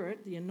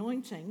spirit, the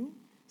anointing,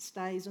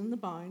 stays in the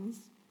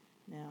bones.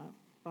 Now,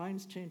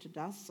 bones turn to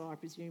dust, so I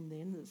presume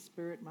then the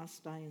spirit must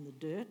stay in the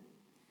dirt.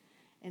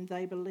 And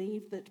they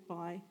believe that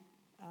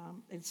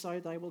and so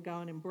they will go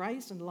and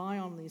embrace and lie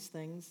on these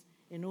things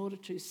in order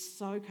to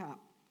soak up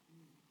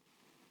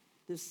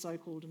this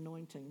so-called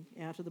anointing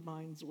out of the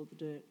bones or the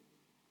dirt.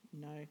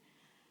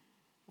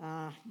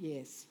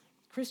 Yes.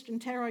 Christian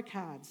tarot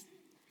cards.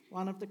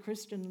 One of the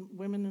Christian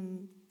women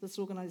in this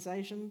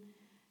organisation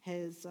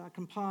has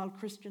compiled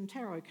Christian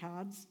tarot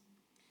cards,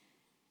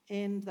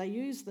 and they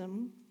use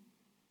them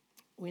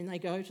when they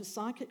go to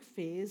psychic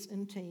fairs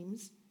in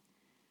teams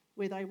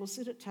where they will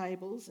sit at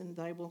tables and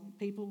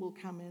people will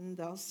come in,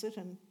 they'll sit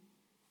and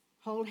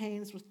hold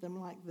hands with them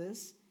like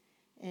this,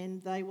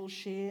 and they will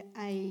share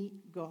a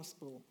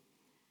gospel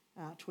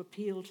to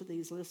appeal to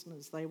these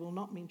listeners. They will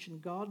not mention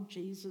God,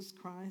 Jesus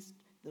Christ,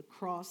 the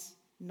cross,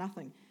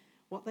 nothing.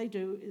 What they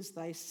do is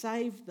they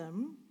save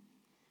them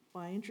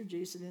by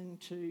introducing them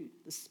to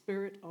the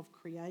spirit of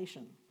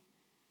creation.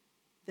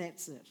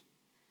 That's it.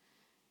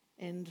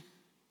 And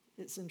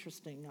it's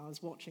interesting. I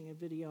was watching a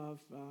video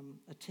of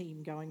a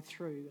team going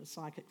through a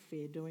psychic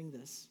fair doing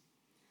this.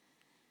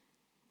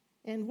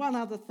 And one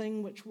other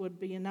thing which would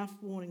be enough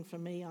warning for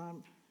me,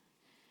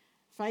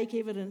 fake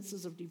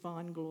evidences of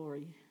divine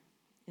glory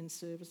in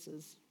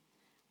services.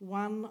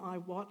 One I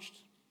watched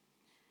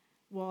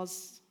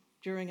was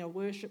during a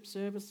worship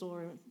service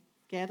or a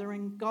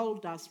gathering,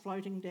 gold dust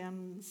floating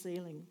down the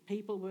ceiling.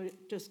 People were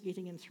just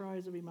getting in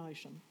throes of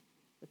emotion.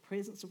 The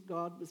presence of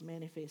God was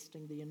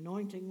manifesting. The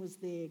anointing was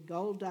there,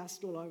 gold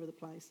dust all over the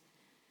place.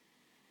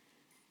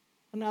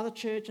 Another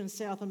church in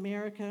South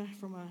America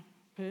from a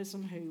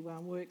person who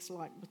works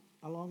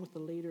along with the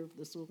leader of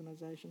this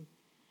organisation.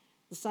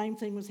 The same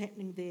thing was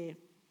happening there.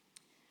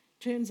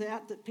 Turns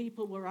out that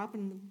people were up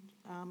in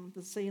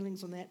the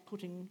ceilings and that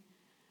putting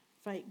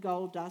fake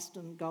gold dust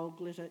and gold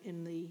glitter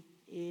in the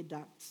air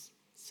ducts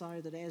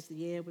so that as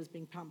the air was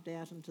being pumped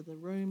out into the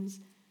rooms,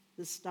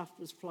 this stuff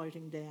was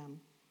floating down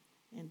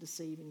and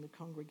deceiving the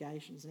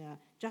congregations. Now,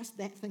 just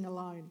that thing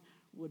alone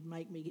would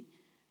make me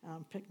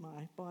pick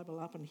my Bible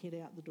up and head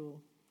out the door.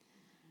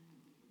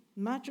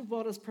 Much of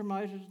what is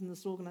promoted in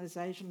this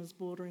organisation is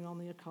bordering on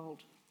the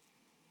occult.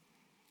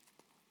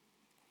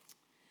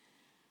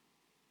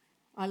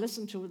 I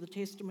listened to the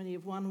testimony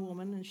of one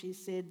woman, and she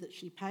said that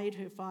she paid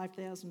her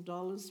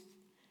 $5,000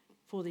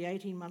 for the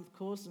 18-month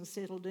course and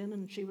settled in,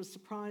 and she was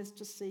surprised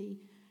to see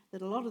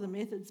that a lot of the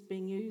methods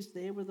being used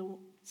there were the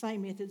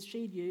same methods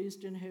she'd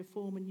used in her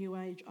former New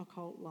Age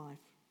occult life.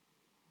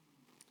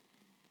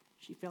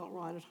 She felt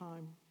right at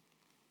home.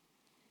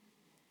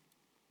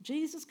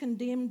 Jesus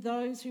condemned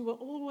those who were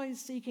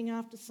always seeking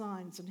after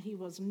signs, and he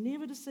was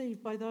never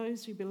deceived by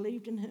those who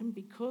believed in him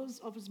because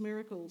of his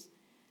miracles.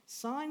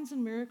 Signs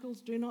and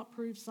miracles do not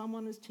prove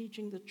someone is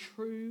teaching the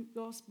true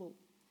gospel.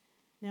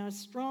 Now, a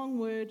strong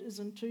word is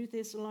in 2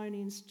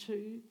 Thessalonians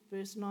 2,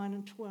 verse 9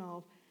 and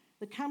 12.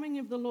 The coming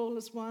of the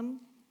lawless one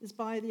is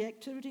by the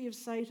activity of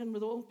Satan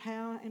with all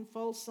power and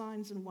false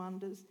signs and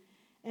wonders,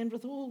 and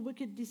with all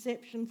wicked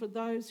deception for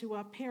those who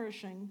are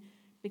perishing,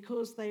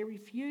 because they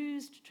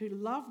refused to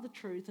love the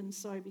truth and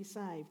so be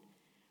saved.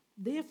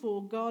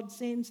 Therefore, God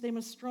sends them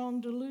a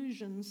strong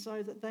delusion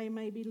so that they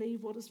may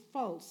believe what is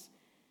false,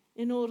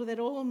 in order that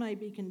all may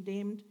be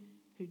condemned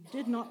who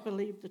did not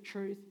believe the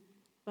truth,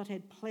 but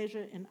had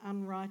pleasure in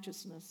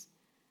unrighteousness.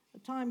 A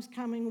time's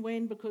coming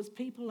when, because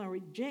people are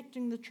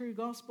rejecting the true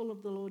gospel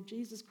of the Lord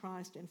Jesus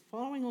Christ and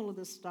following all of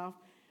this stuff,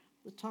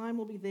 the time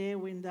will be there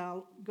when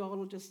God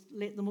will just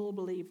let them all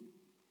believe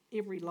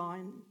every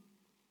line,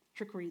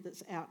 trickery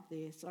that's out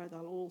there, so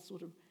they'll all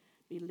sort of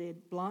be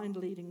led blind,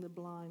 leading the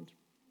blind.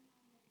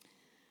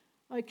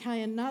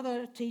 Okay,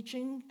 another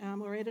teaching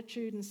or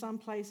attitude in some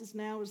places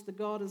now is the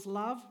God is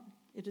love.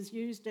 It is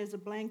used as a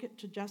blanket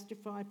to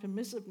justify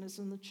permissiveness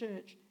in the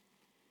church.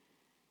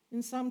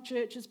 In some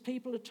churches,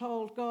 people are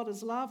told God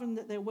is love and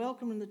that they're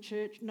welcome in the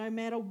church no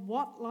matter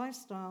what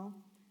lifestyle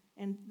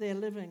and they're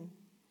living.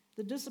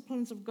 The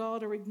disciplines of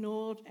God are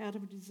ignored out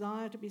of a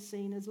desire to be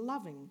seen as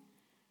loving.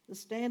 The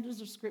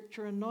standards of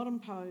Scripture are not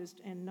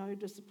imposed and no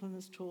discipline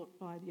is taught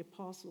by the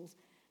apostles.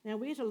 Now,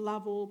 we're to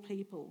love all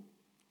people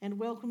and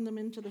welcome them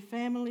into the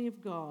family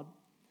of God.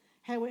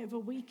 However,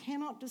 we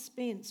cannot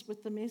dispense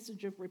with the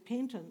message of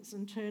repentance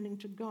and turning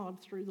to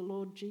God through the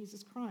Lord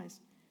Jesus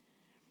Christ.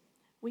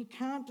 We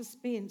can't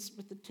dispense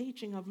with the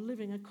teaching of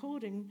living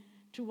according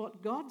to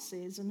what God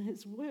says in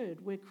his word.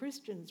 We're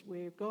Christians,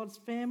 we're God's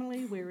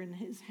family, we're in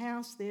his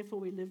house, therefore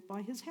we live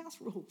by his house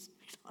rules.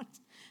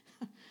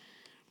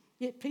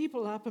 Yet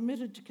people are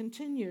permitted to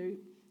continue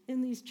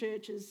in these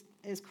churches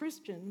as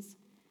Christians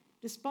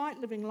despite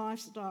living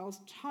lifestyles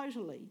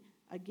totally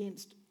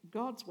against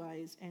God's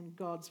ways and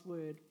God's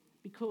word,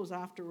 because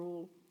after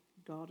all,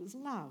 God is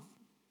love.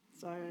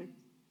 So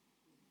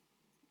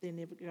they're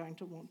never going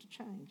to want to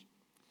change.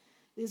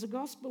 There's a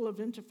gospel of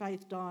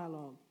interfaith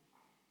dialogue.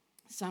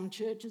 Some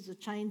churches are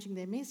changing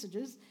their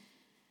messages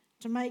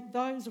to make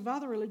those of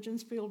other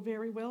religions feel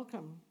very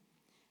welcome.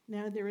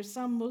 Now, there are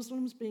some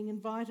Muslims being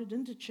invited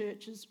into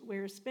churches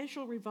where a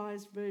special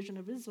revised version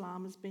of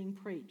Islam is being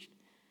preached.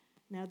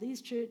 Now,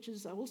 these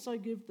churches also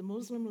give the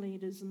Muslim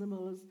leaders and the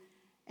mullahs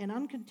an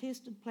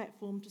uncontested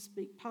platform to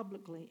speak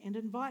publicly and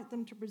invite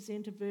them to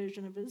present a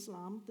version of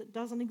Islam that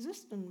doesn't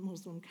exist in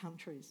Muslim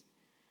countries.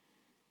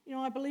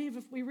 I believe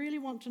if we really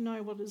want to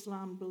know what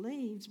Islam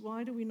believes,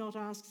 why do we not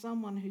ask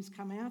someone who's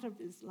come out of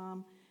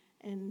Islam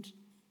and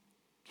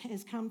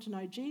has come to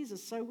know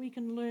Jesus so we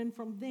can learn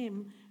from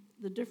them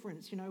the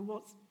difference,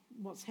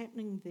 what's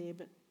happening there.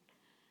 But,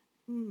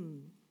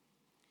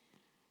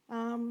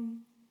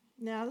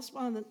 now this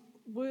one, the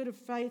Word of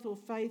Faith or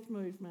Faith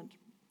Movement.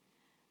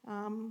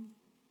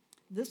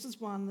 This is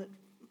one that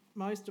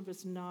most of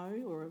us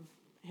know or have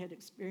had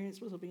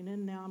experience with or been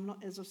in. Now,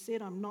 as I've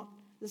said,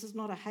 this is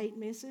not a hate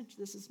message.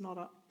 This is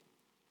not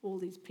all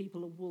these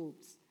people are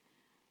wolves.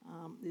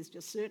 There's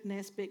just certain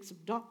aspects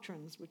of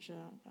doctrines which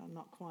are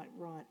not quite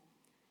right.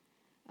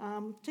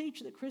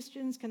 Teach that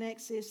Christians can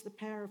access the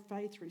power of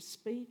faith through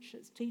speech.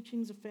 Its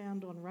teachings are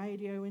found on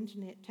radio,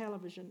 internet,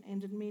 television,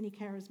 and in many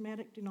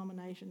charismatic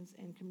denominations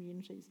and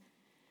communities.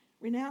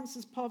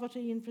 Renounces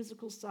poverty and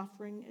physical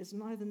suffering as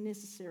neither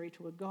necessary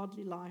to a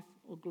godly life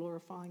or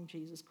glorifying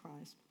Jesus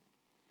Christ.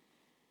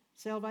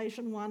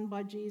 Salvation won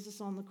by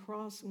Jesus on the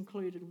cross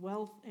included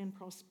wealth and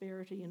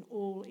prosperity in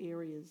all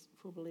areas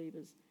for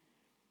believers.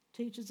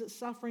 Teaches that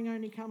suffering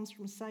only comes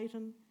from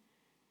Satan,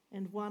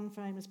 and one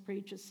famous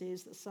preacher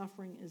says that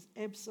suffering is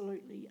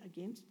absolutely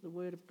against the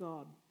Word of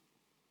God.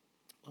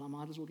 Well, I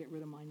might as well get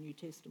rid of my New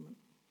Testament.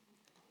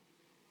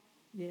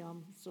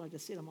 So I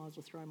just said I might as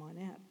well throw mine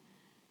out.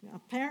 Now,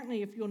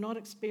 apparently, if you're not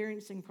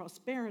experiencing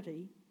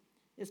prosperity,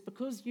 it's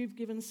because you've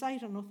given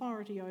Satan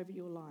authority over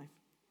your life.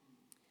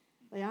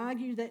 They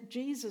argue that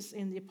Jesus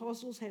and the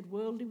apostles had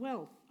worldly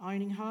wealth,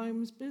 owning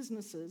homes,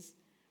 businesses.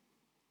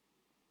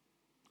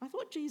 I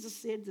thought Jesus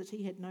said that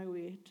he had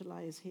nowhere to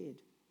lay his head.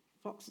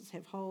 Foxes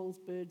have holes,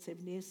 birds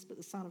have nests, but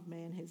the Son of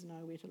Man has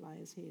nowhere to lay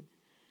his head.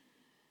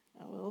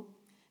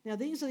 Now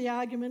these are the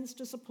arguments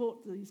to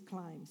support these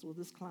claims, or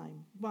this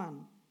claim.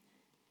 1,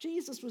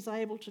 Jesus was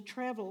able to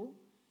travel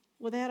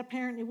without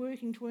apparently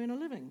working to earn a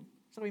living,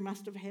 so he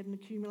must have had an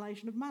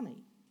accumulation of money.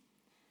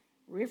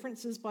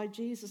 References by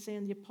Jesus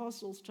and the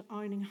apostles to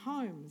owning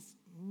homes.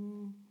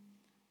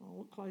 I'll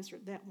look closer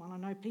at that one. I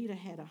know Peter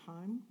had a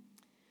home.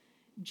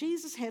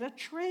 Jesus had a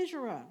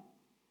treasurer.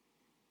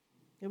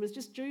 It was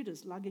just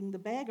Judas lugging the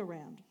bag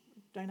around,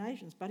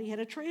 donations, but he had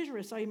a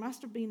treasurer, so he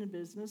must have been in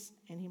business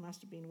and he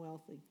must have been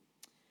wealthy.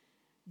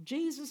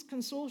 Jesus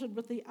consorted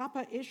with the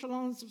upper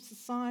echelons of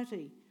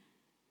society.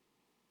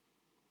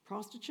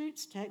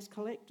 Prostitutes, tax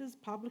collectors,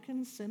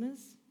 publicans,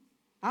 sinners.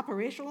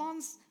 Upper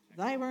echelons,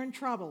 they were in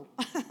trouble.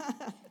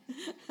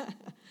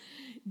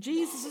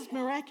 Jesus'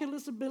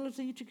 miraculous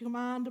ability to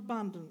command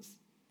abundance.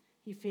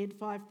 He fed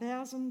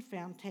 5,000,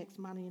 found tax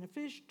money in a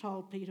fish,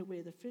 told Peter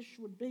where the fish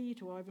would be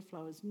to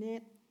overflow his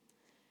net.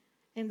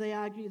 And they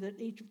argue that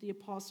each of the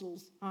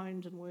apostles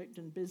owned and worked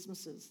in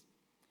businesses.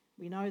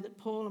 We know that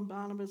Paul and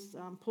Barnabas,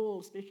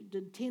 Paul especially,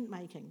 did tent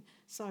making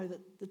so that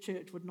the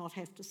church would not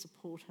have to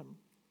support him.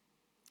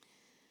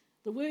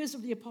 The words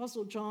of the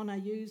Apostle John are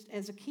used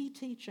as a key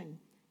teaching.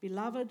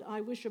 Beloved,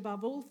 I wish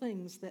above all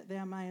things that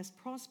thou mayest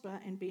prosper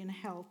and be in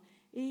health,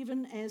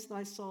 even as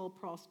thy soul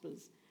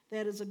prospers.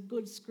 That is a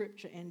good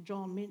scripture, and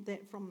John meant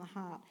that from the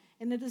heart.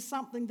 And it is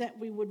something that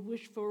we would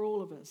wish for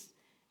all of us,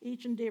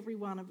 each and every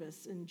one of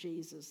us in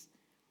Jesus.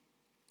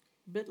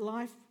 But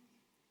life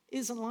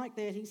isn't like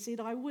that. He said,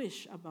 I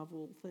wish above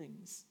all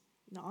things.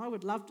 Now, I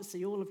would love to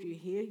see all of you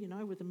here,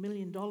 with $1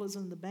 million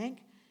in the bank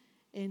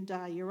and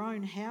your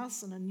own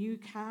house and a new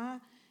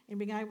car and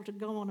being able to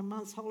go on a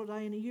month's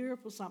holiday in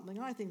Europe or something.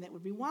 I think that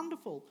would be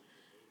wonderful.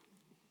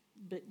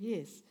 But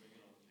yes.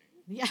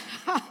 Yeah.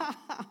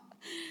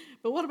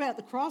 But what about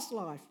the cross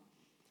life?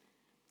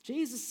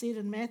 Jesus said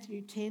in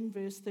Matthew 10,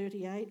 verse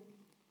 38,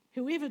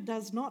 whoever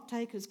does not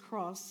take his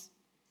cross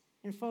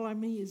and follow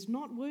me is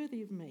not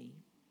worthy of me.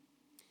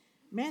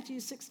 Matthew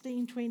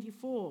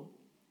 16:24,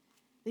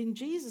 then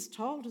Jesus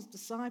told his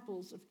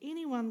disciples, if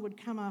anyone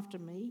would come after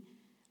me,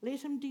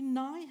 let him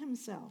deny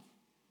himself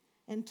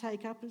and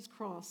take up his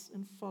cross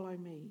and follow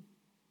me.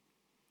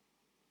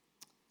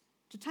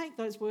 To take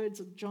those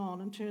words of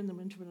John and turn them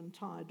into an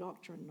entire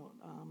doctrine,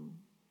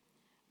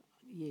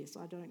 yes,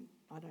 I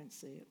don't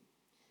see it.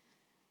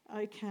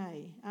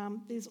 Okay,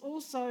 there's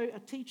also a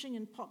teaching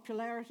in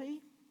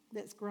popularity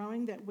that's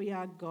growing that we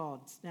are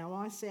gods. Now,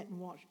 I sat and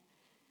watched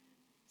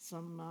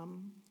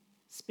some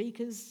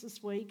speakers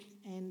this week,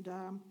 and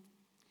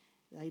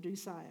they do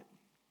say it.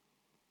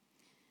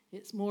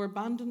 It's more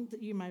abundant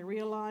than you may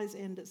realise,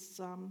 and it's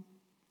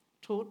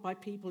taught by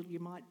people you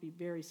might be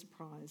very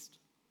surprised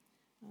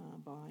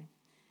by.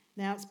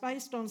 Now, it's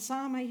based on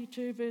Psalm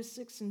 82, verse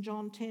 6, and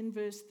John 10,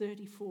 verse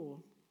 34.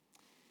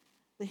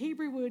 The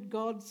Hebrew word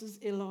gods is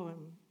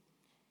Elohim.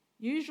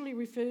 Usually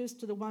refers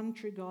to the one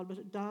true God, but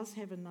it does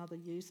have another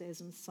use,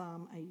 as in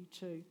Psalm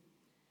 82.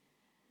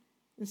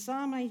 In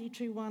Psalm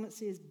 82:1 it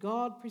says,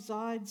 God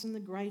presides in the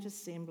great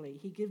assembly.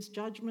 He gives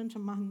judgment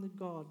among the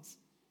gods.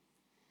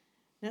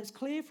 Now it's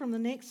clear from the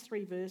next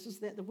 3 verses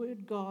that the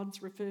word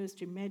gods refers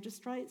to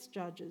magistrates,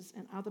 judges,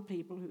 and other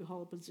people who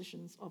hold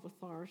positions of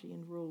authority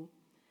and rule.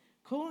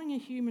 Calling a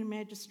human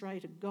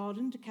magistrate a god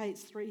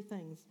indicates 3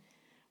 things.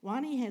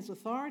 1, he has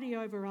authority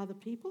over other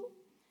people.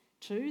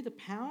 2, the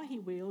power he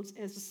wields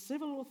as a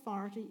civil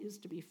authority is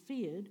to be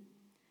feared.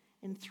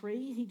 And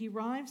 3, he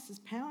derives his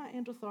power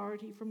and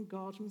authority from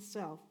God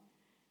himself,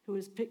 who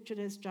is pictured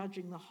as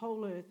judging the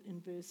whole earth in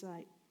verse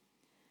 8.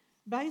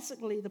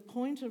 Basically, the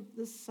point of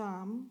this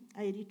Psalm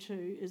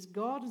 82 is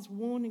God is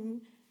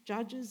warning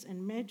judges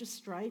and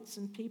magistrates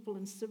and people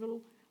in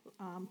civil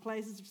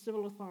places of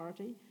civil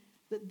authority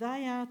that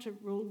they are to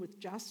rule with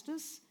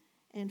justice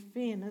and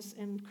fairness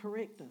and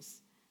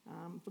correctness,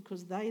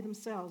 because they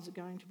themselves are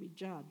going to be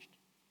judged.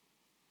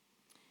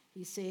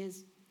 He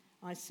says,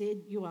 I said,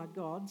 you are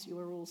gods, you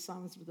are all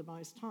sons of the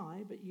Most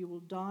High, but you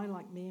will die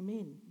like mere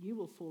men. You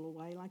will fall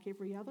away like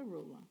every other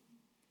ruler.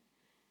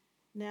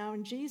 Now,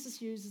 when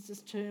Jesus uses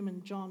this term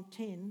in John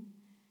 10,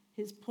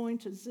 his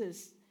point is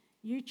this: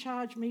 you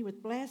charge me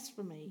with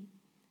blasphemy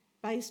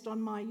based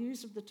on my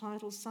use of the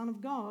title Son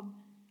of God,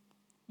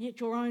 yet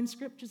your own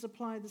scriptures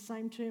apply the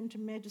same term to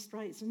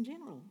magistrates in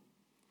general.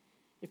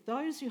 If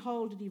those who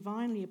hold a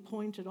divinely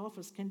appointed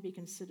office can be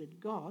considered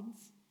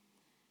gods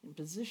in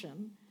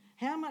position,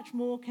 how much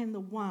more can the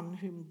one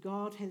whom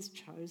God has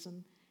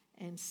chosen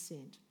and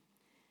sent?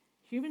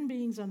 Human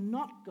beings are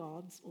not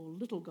gods or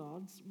little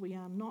gods. We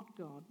are not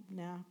God.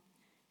 Now,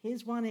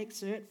 here's one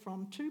excerpt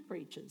from two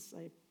preachers.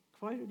 They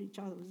quoted each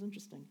other. It was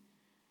interesting.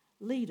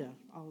 Leader,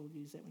 I'll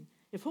use that one.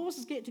 If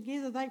horses get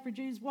together, they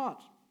produce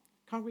what?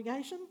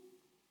 Congregation?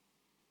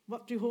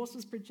 What do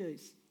horses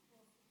produce?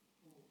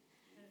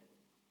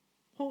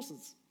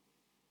 Horses.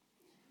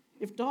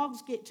 If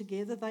dogs get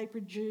together, they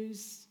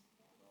produce...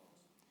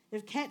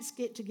 If cats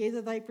get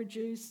together, they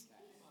produce...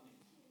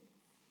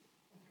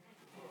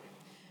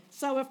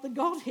 So if the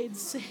Godhead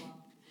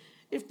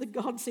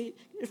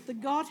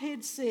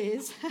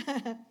says,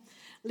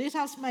 let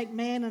us make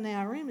man in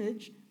our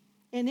image,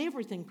 and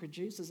everything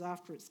produces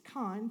after its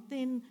kind,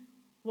 then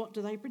what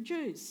do they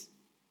produce?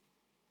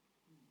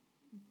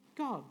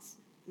 Gods,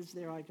 is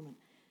their argument.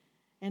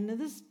 And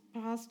this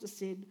pastor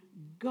said,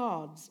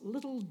 gods,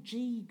 little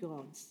g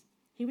gods.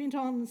 He went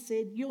on and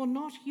said, you're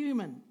not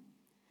human.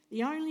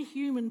 The only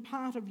human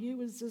part of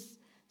you is this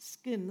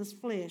skin, this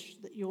flesh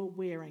that you're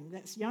wearing.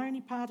 That's the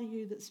only part of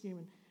you that's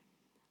human.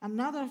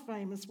 Another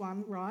famous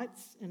one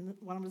writes in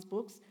one of his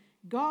books,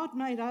 God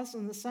made us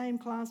in the same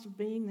class of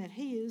being that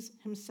he is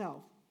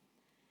himself,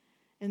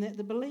 and that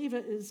the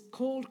believer is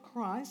called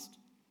Christ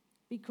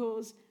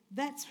because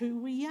that's who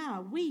we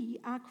are. We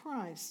are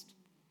Christ.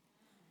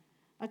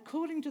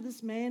 According to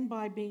this man,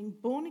 by being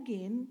born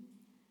again,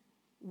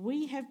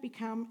 we have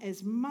become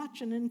as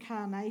much an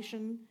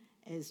incarnation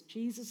as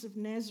Jesus of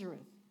Nazareth.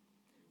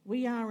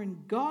 We are in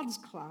God's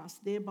class,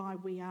 thereby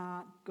we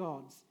are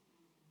gods.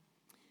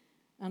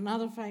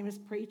 Another famous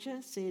preacher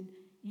said,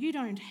 you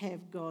don't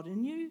have God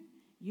in you,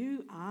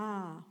 you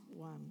are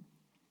one.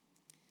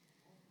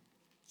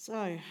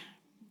 So,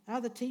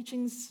 other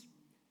teachings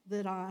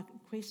that are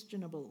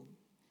questionable.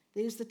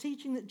 There's the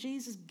teaching that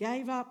Jesus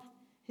gave up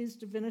his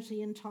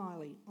divinity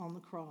entirely on the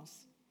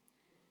cross.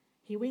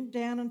 He went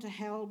down into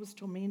hell, was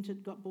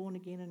tormented, got born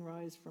again and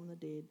rose from the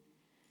dead.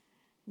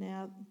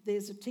 Now,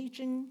 there's a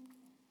teaching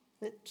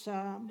that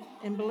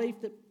and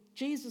belief that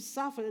Jesus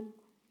suffered,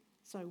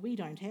 so we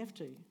don't have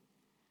to.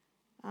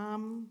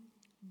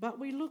 But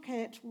we look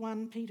at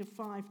 1 Peter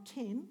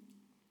 5:10.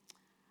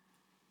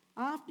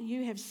 After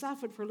you have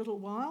suffered for a little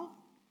while,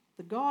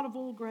 the God of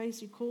all grace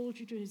who called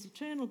you to his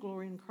eternal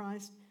glory in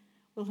Christ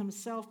will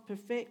himself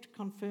perfect,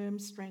 confirm,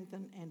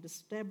 strengthen, and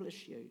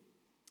establish you.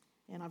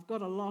 And I've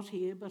got a lot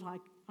here, but I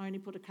only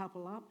put a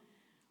couple up.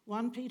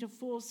 1 Peter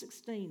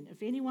 4:16.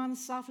 If anyone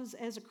suffers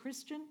as a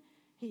Christian,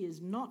 he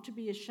is not to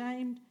be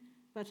ashamed,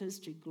 but is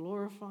to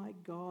glorify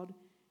God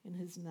in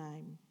his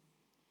name.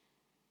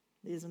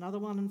 There's another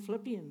one in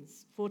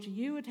Philippians. For to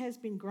you it has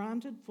been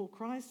granted for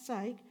Christ's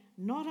sake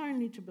not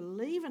only to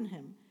believe in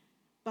him,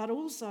 but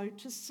also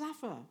to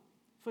suffer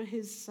for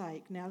his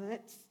sake. Now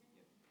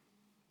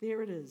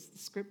there it is, the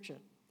scripture.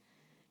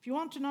 If you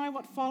want to know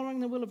what following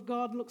the will of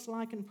God looks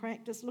like in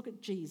practice, look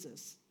at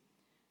Jesus,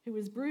 who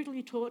was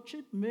brutally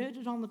tortured,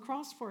 murdered on the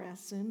cross for our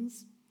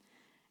sins.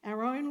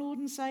 Our own Lord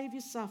and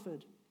Saviour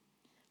suffered.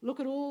 Look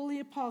at all the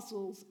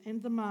apostles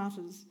and the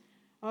martyrs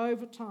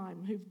over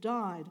time who've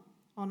died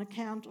on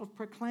account of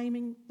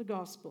proclaiming the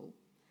gospel.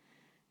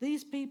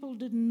 These people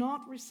did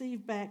not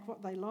receive back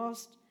what they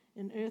lost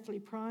in earthly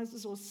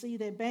prizes or see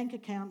their bank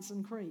accounts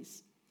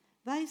increase.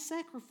 They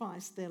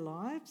sacrificed their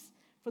lives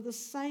for the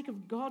sake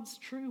of God's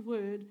true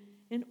word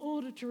in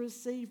order to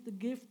receive the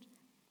gift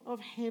of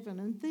heaven.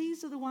 And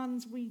these are the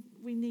ones we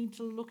need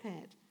to look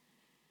at.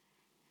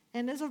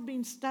 And as I've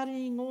been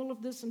studying all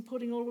of this and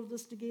putting all of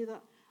this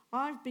together,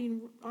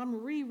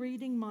 I'm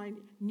rereading my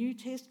New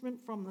Testament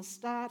from the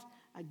start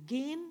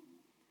again,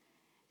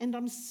 and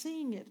I'm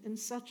seeing it in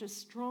such a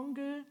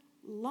stronger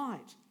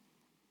light.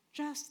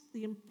 Just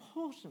the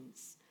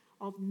importance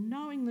of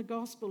knowing the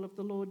gospel of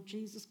the Lord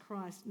Jesus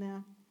Christ.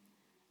 Now,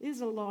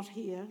 there's a lot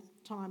here,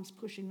 time's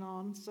pushing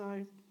on,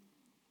 so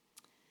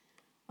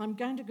I'm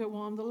going to go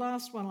on. The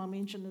last one I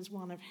mentioned is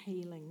one of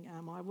healing.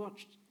 I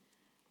watched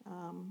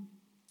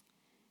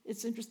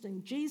it's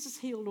interesting. Jesus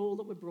healed all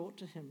that were brought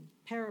to him,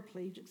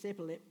 paraplegics,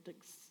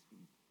 epileptics,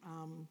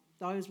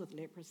 those with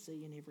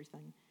leprosy and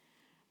everything.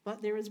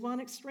 But there is one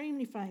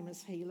extremely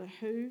famous healer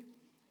who,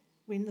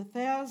 when the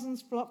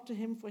thousands flock to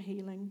him for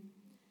healing,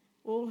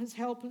 all his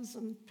helpers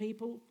and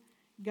people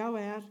go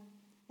out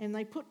and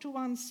they put to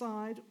one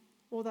side,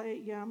 or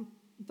they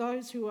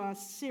those who are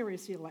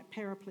seriously like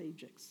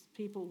paraplegics,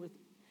 people with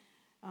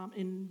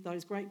in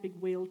those great big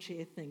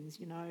wheelchair things,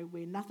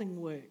 where nothing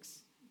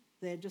works.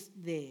 They're just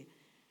there.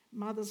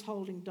 Mothers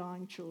holding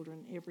dying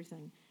children,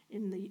 everything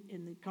in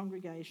the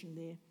congregation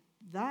there.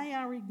 They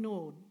are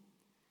ignored.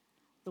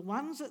 The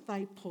ones that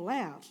they pull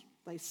out,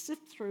 they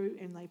sift through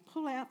and they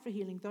pull out for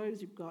healing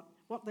those who've got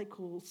what they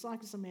call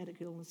psychosomatic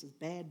illnesses,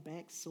 bad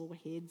backs, sore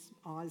heads,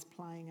 eyes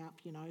playing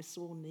up,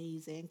 sore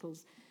knees,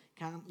 ankles,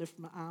 can't lift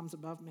my arms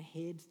above my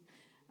head,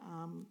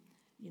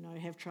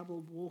 have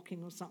trouble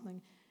walking or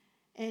something.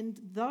 And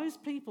those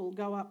people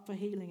go up for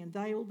healing and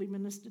they will be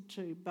ministered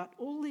to. But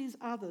all these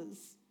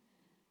others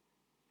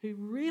who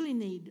really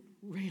need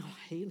real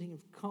healing of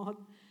God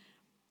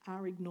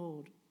are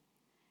ignored.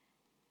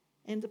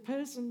 And the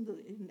person,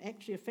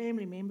 actually a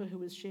family member who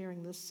was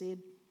sharing this, said,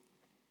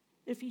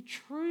 if he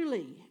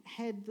truly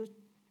had the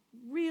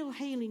real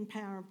healing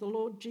power of the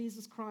Lord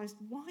Jesus Christ,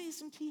 why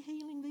isn't he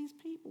healing these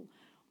people?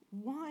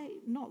 Why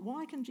not?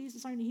 Why can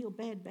Jesus only heal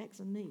bad backs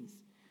and knees?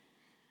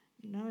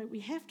 We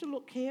have to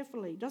look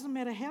carefully. Doesn't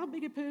matter how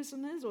big a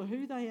person is or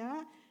who they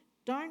are,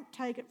 don't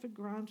take it for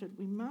granted.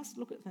 We must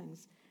look at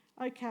things.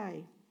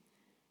 Okay,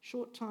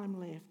 short time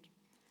left.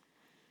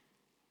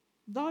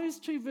 Those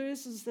two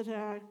verses that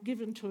are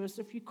given to us,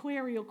 if you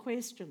query or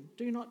question,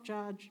 do not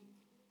judge.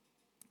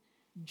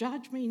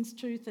 Judge means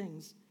two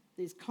things.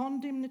 There's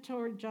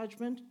condemnatory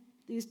judgment,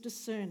 there's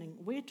discerning.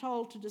 We're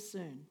told to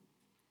discern.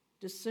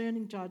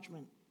 Discerning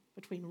judgment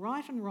between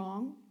right and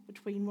wrong,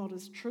 between what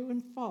is true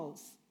and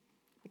false,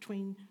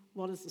 between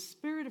what is the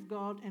Spirit of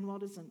God and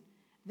what isn't.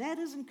 That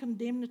isn't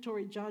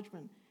condemnatory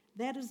judgment.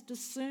 That is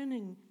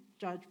discerning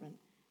judgment.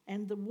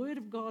 And the Word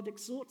of God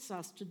exhorts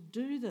us to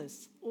do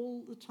this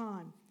all the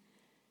time.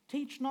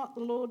 Touch not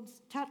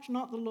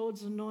the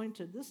Lord's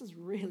anointed. This is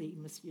really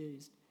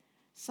misused.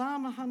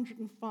 Psalm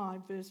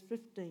 105, verse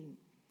 15.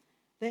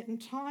 That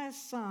entire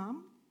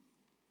psalm,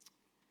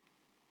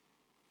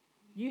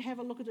 you have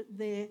a look at it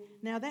there.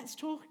 Now that's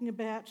talking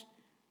about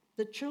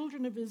the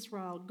children of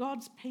Israel,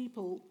 God's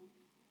people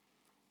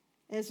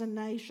as a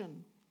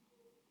nation.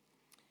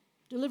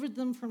 Delivered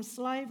them from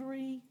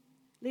slavery,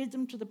 led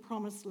them to the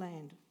promised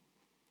land.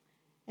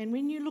 And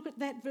when you look at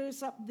that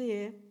verse up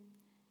there,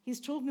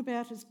 he's talking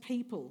about his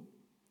people,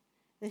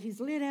 that he's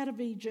led out of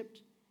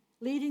Egypt,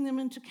 leading them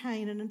into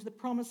Canaan, into the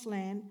promised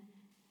land.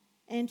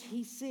 And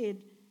he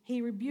said,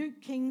 he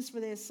rebuked kings for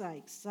their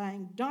sakes,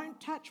 saying, don't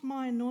touch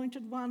my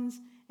anointed ones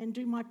and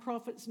do my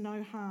prophets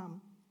no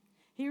harm.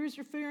 Here he's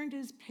referring to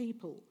his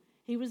people.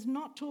 He was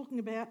not talking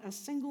about a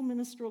single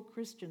ministerial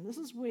Christian. This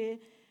is where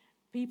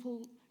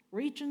people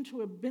reach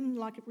into a bin,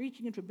 like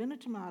reaching into a bin of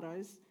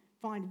tomatoes,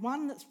 find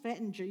one that's fat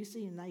and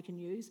juicy and they can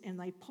use, and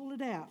they pull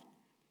it out.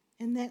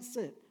 And that's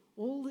it.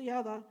 All the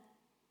other,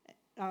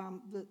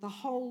 the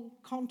whole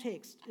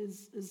context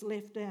is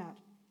left out.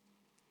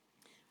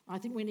 I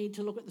think we need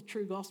to look at the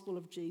true gospel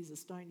of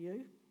Jesus, don't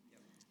you?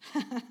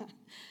 Yep.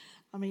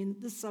 I mean,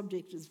 this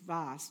subject is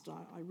vast.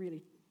 I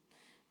really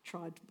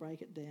tried to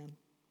break it down.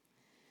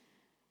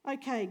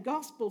 Okay,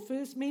 gospel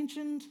first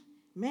mentioned,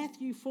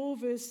 Matthew 4,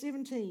 verse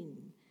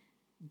 17.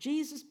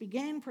 Jesus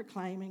began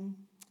proclaiming,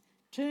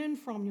 turn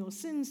from your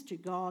sins to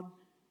God,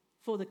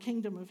 for the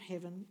kingdom of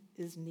heaven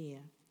is near.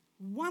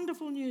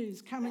 Wonderful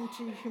news coming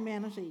to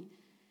humanity.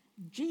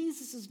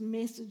 Jesus'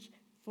 message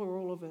for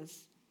all of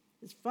us.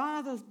 His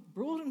Father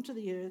brought him to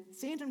the earth,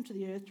 sent him to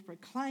the earth to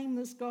proclaim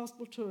this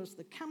gospel to us,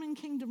 the coming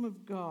kingdom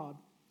of God,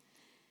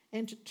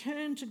 and to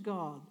turn to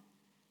God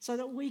so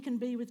that we can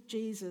be with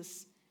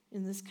Jesus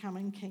in this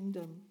coming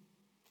kingdom.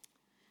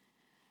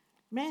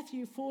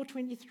 Matthew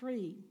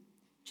 4:23,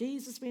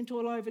 Jesus went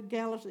all over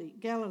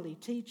Galilee,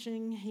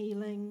 teaching,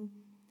 healing,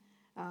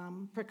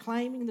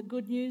 proclaiming the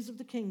good news of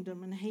the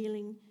kingdom and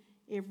healing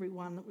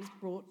everyone that was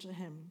brought to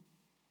him.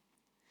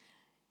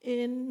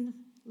 In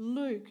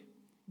Luke,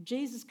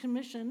 Jesus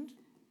commissioned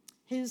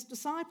his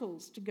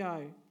disciples to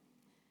go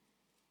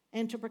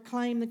and to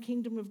proclaim the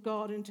kingdom of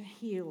God and to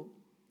heal.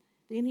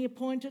 Then he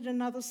appointed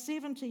another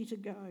 70 to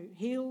go,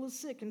 heal the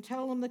sick and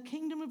tell them the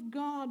kingdom of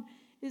God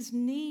is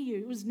near you.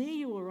 It was near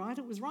you, all right.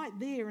 It was right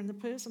there in the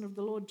person of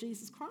the Lord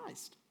Jesus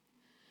Christ.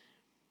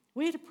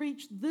 We're to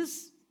preach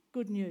this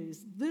good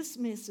news, this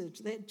message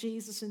that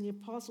Jesus and the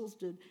apostles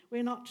did.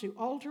 We're not to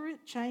alter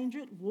it, change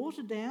it,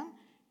 water down,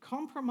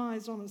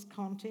 compromise on its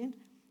content,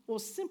 or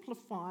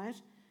simplify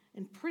it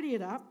and pretty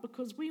it up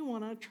because we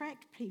want to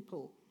attract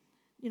people,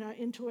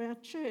 into our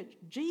church.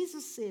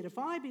 Jesus said, if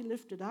I be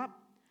lifted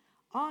up,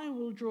 I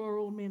will draw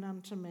all men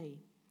unto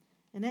me.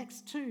 In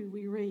Acts 2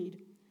 we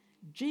read,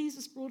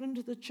 Jesus brought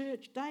into the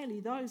church daily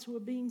those who are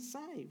being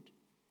saved.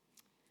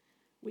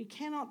 We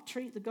cannot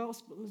treat the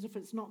gospel as if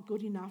it's not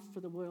good enough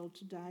for the world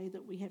today,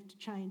 that we have to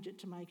change it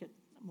to make it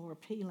more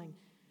appealing.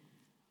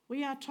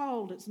 We are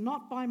told it's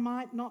not by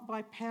might, not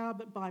by power,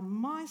 but by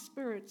my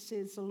Spirit,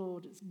 says the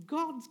Lord. It's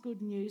God's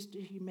good news to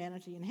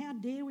humanity, and how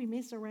dare we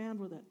mess around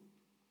with it?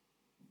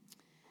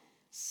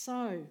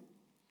 So,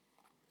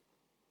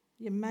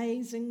 the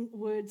amazing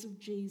words of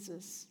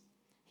Jesus.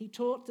 He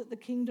taught that the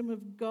kingdom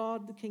of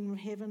God, the kingdom of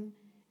heaven,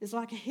 is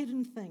like a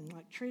hidden thing,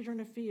 like treasure in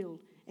a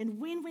field.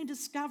 And when we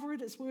discover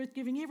it, it's worth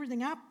giving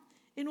everything up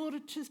in order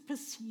to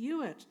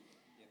pursue it,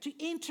 to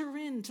enter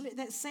in, to let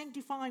that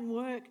sanctifying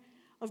work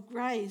of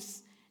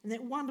grace and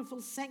that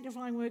wonderful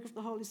sanctifying work of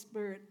the Holy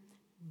Spirit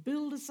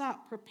build us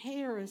up,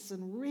 prepare us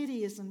and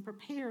ready us and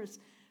prepare us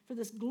for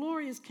this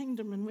glorious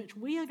kingdom in which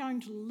we are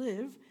going to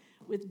live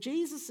with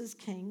Jesus as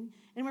King,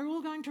 and we're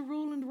all going to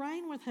rule and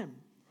reign with him.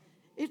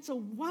 It's a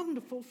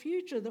wonderful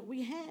future that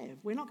we have.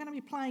 We're not going to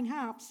be playing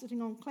harps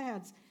sitting on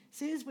clouds. It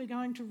says we're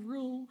going to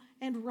rule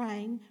and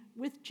reign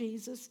with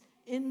Jesus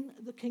in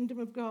the kingdom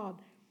of God.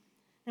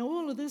 Now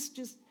all of this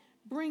just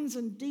brings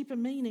in deeper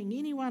meaning.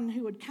 Anyone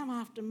who would come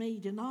after me,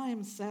 deny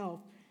himself,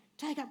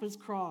 take up his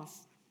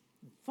cross,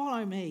 and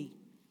follow me.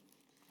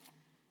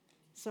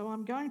 So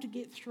I'm going to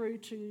get through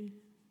to,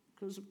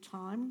 because of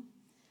time.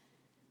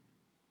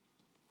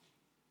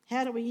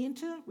 How do we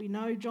enter? We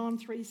know John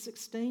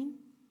 3:16.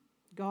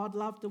 God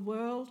loved the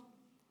world.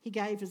 He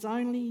gave his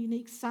only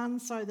unique Son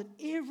so that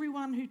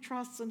everyone who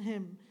trusts in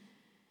him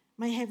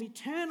may have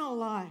eternal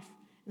life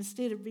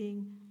instead of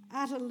being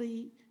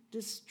utterly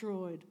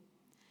destroyed.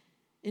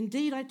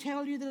 Indeed, I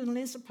tell you that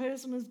unless a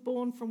person is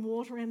born from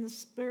water and the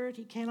Spirit,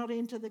 he cannot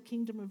enter the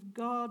kingdom of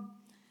God.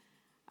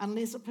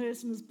 Unless a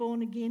person is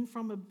born again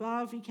from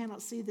above, he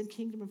cannot see the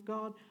kingdom of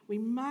God. We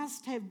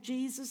must have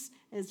Jesus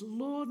as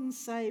Lord and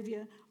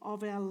Saviour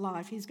of our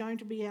life. He's going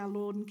to be our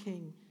Lord and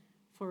King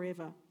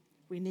forever.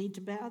 We need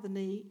to bow the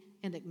knee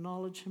and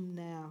acknowledge him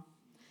now.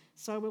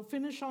 So we'll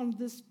finish on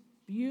this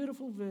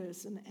beautiful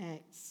verse in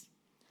Acts.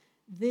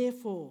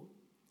 Therefore,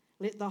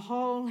 let the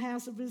whole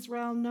house of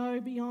Israel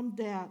know beyond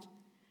doubt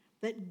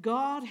that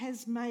God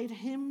has made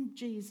him,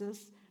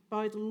 Jesus,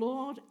 both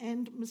Lord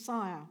and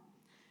Messiah.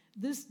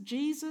 This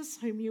Jesus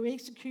whom you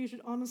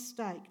executed on a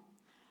stake.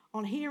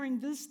 On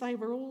hearing this, they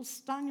were all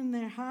stung in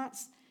their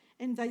hearts,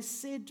 and they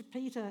said to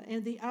Peter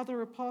and the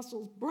other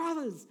apostles,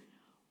 "Brothers,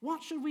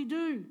 what should we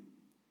do?"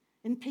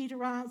 And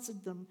Peter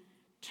answered them,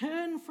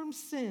 "Turn from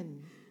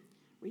sin,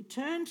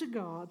 return to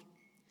God,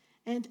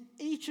 and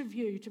each of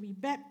you to be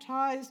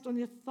baptized on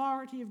the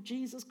authority of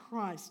Jesus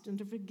Christ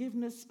into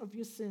forgiveness of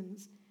your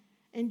sins,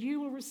 and you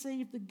will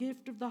receive the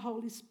gift of the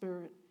Holy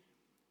Spirit.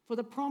 For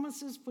the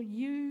promises for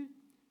you,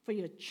 for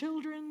your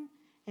children,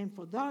 and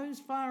for those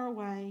far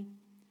away,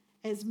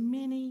 as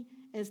many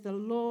as the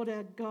Lord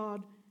our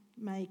God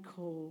may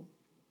call."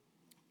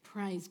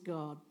 Praise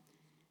God.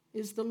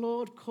 Is the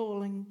Lord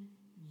calling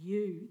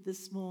you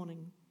this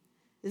morning?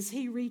 Is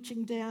he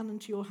reaching down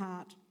into your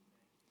heart?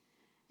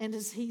 And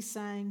is he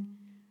saying,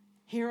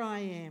 "Here I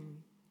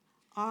am.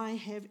 I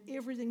have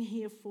everything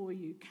here for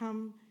you.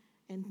 Come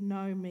and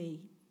know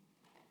me.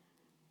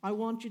 I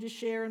want you to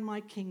share in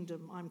my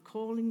kingdom. I'm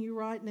calling you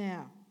right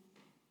now."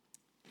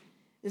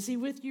 Is he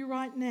with you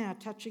right now,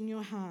 touching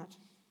your heart?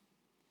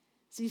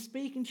 Is he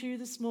speaking to you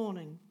this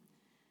morning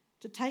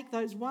to take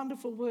those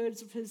wonderful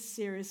words of his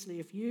seriously?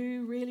 If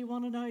you really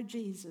want to know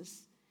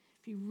Jesus,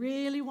 if you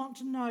really want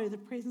to know the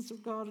presence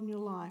of God in your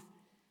life,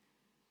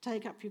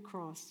 take up your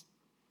cross.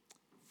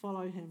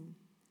 Follow him.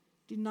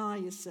 Deny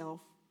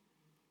yourself.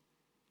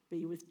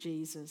 Be with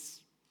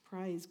Jesus.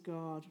 Praise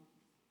God.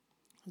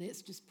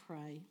 Let's just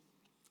pray.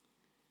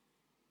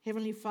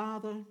 Heavenly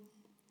Father,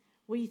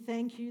 we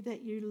thank you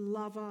that you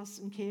love us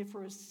and care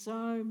for us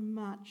so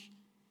much,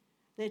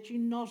 that you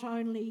not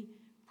only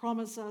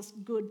promise us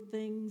good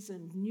things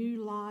and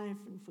new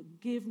life and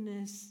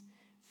forgiveness,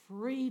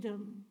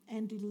 freedom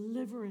and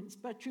deliverance,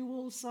 but you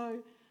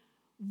also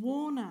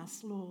warn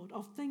us, Lord,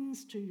 of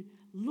things to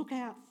look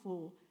out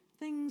for,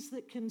 things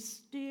that can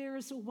steer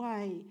us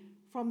away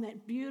from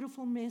that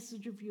beautiful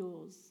message of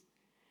yours.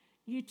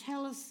 You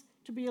tell us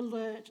to be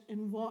alert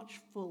and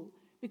watchful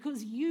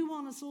because you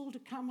want us all to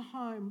come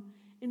home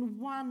in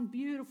one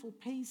beautiful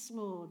peace,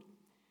 Lord.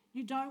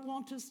 You don't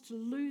want us to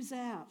lose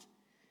out.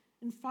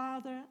 And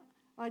Father,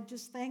 I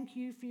just thank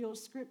you for your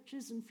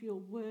scriptures and for your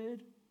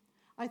word.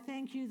 I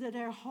thank you that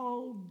our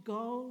whole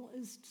goal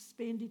is to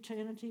spend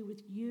eternity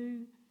with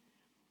you,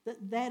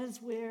 that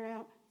is where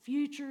our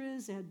future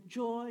is, our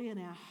joy and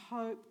our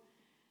hope.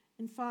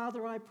 And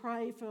Father, I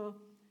pray for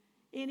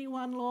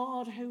anyone,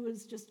 Lord, who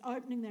is just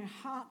opening their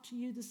heart to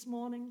you this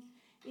morning,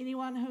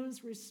 anyone who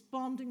is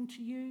responding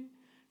to you.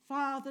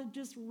 Father,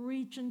 just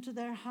reach into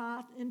their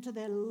heart, into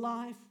their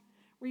life.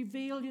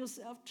 Reveal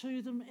yourself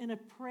to them in a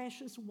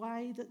precious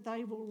way that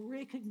they will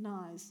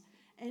recognize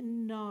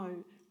and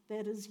know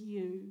that is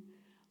you.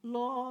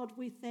 Lord,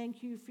 we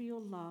thank you for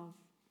your love.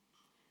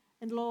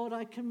 And Lord,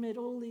 I commit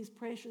all these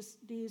precious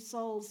dear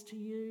souls to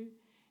you,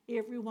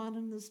 everyone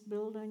in this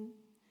building,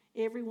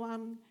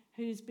 everyone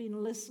who's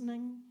been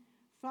listening.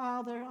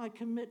 Father, I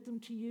commit them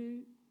to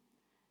you.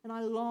 And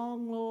I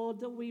long, Lord,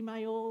 that we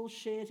may all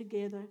share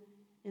together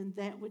in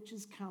that which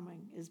is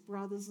coming as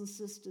brothers and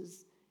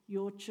sisters,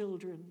 your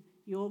children,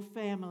 your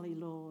family,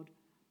 Lord.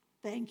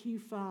 Thank you,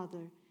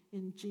 Father,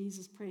 in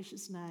Jesus'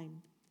 precious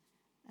name.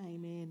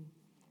 Amen.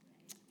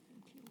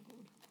 Thank you,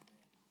 Lord.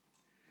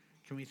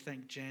 Can we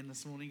thank Jan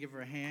this morning? Give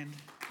her a hand.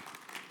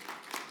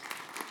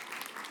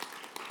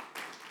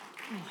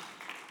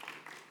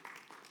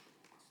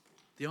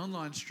 The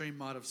online stream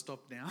might have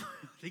stopped now.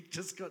 I think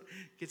gets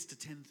to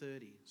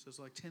 10:30, so it's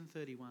like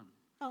 10:31.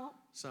 Oh.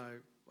 So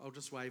I'll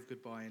just wave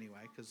goodbye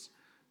anyway because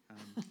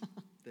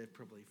they're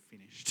probably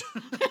finished.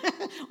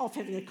 Off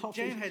having a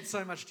coffee. Jan had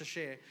so much to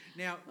share.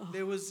 Now,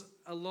 there was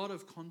a lot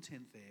of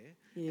content there,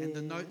 and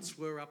the notes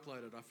were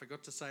uploaded. I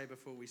forgot to say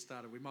before we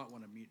started, we might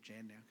want to mute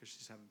Jan now because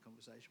she's having a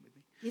conversation with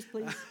me. Yes,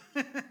 please.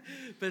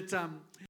 But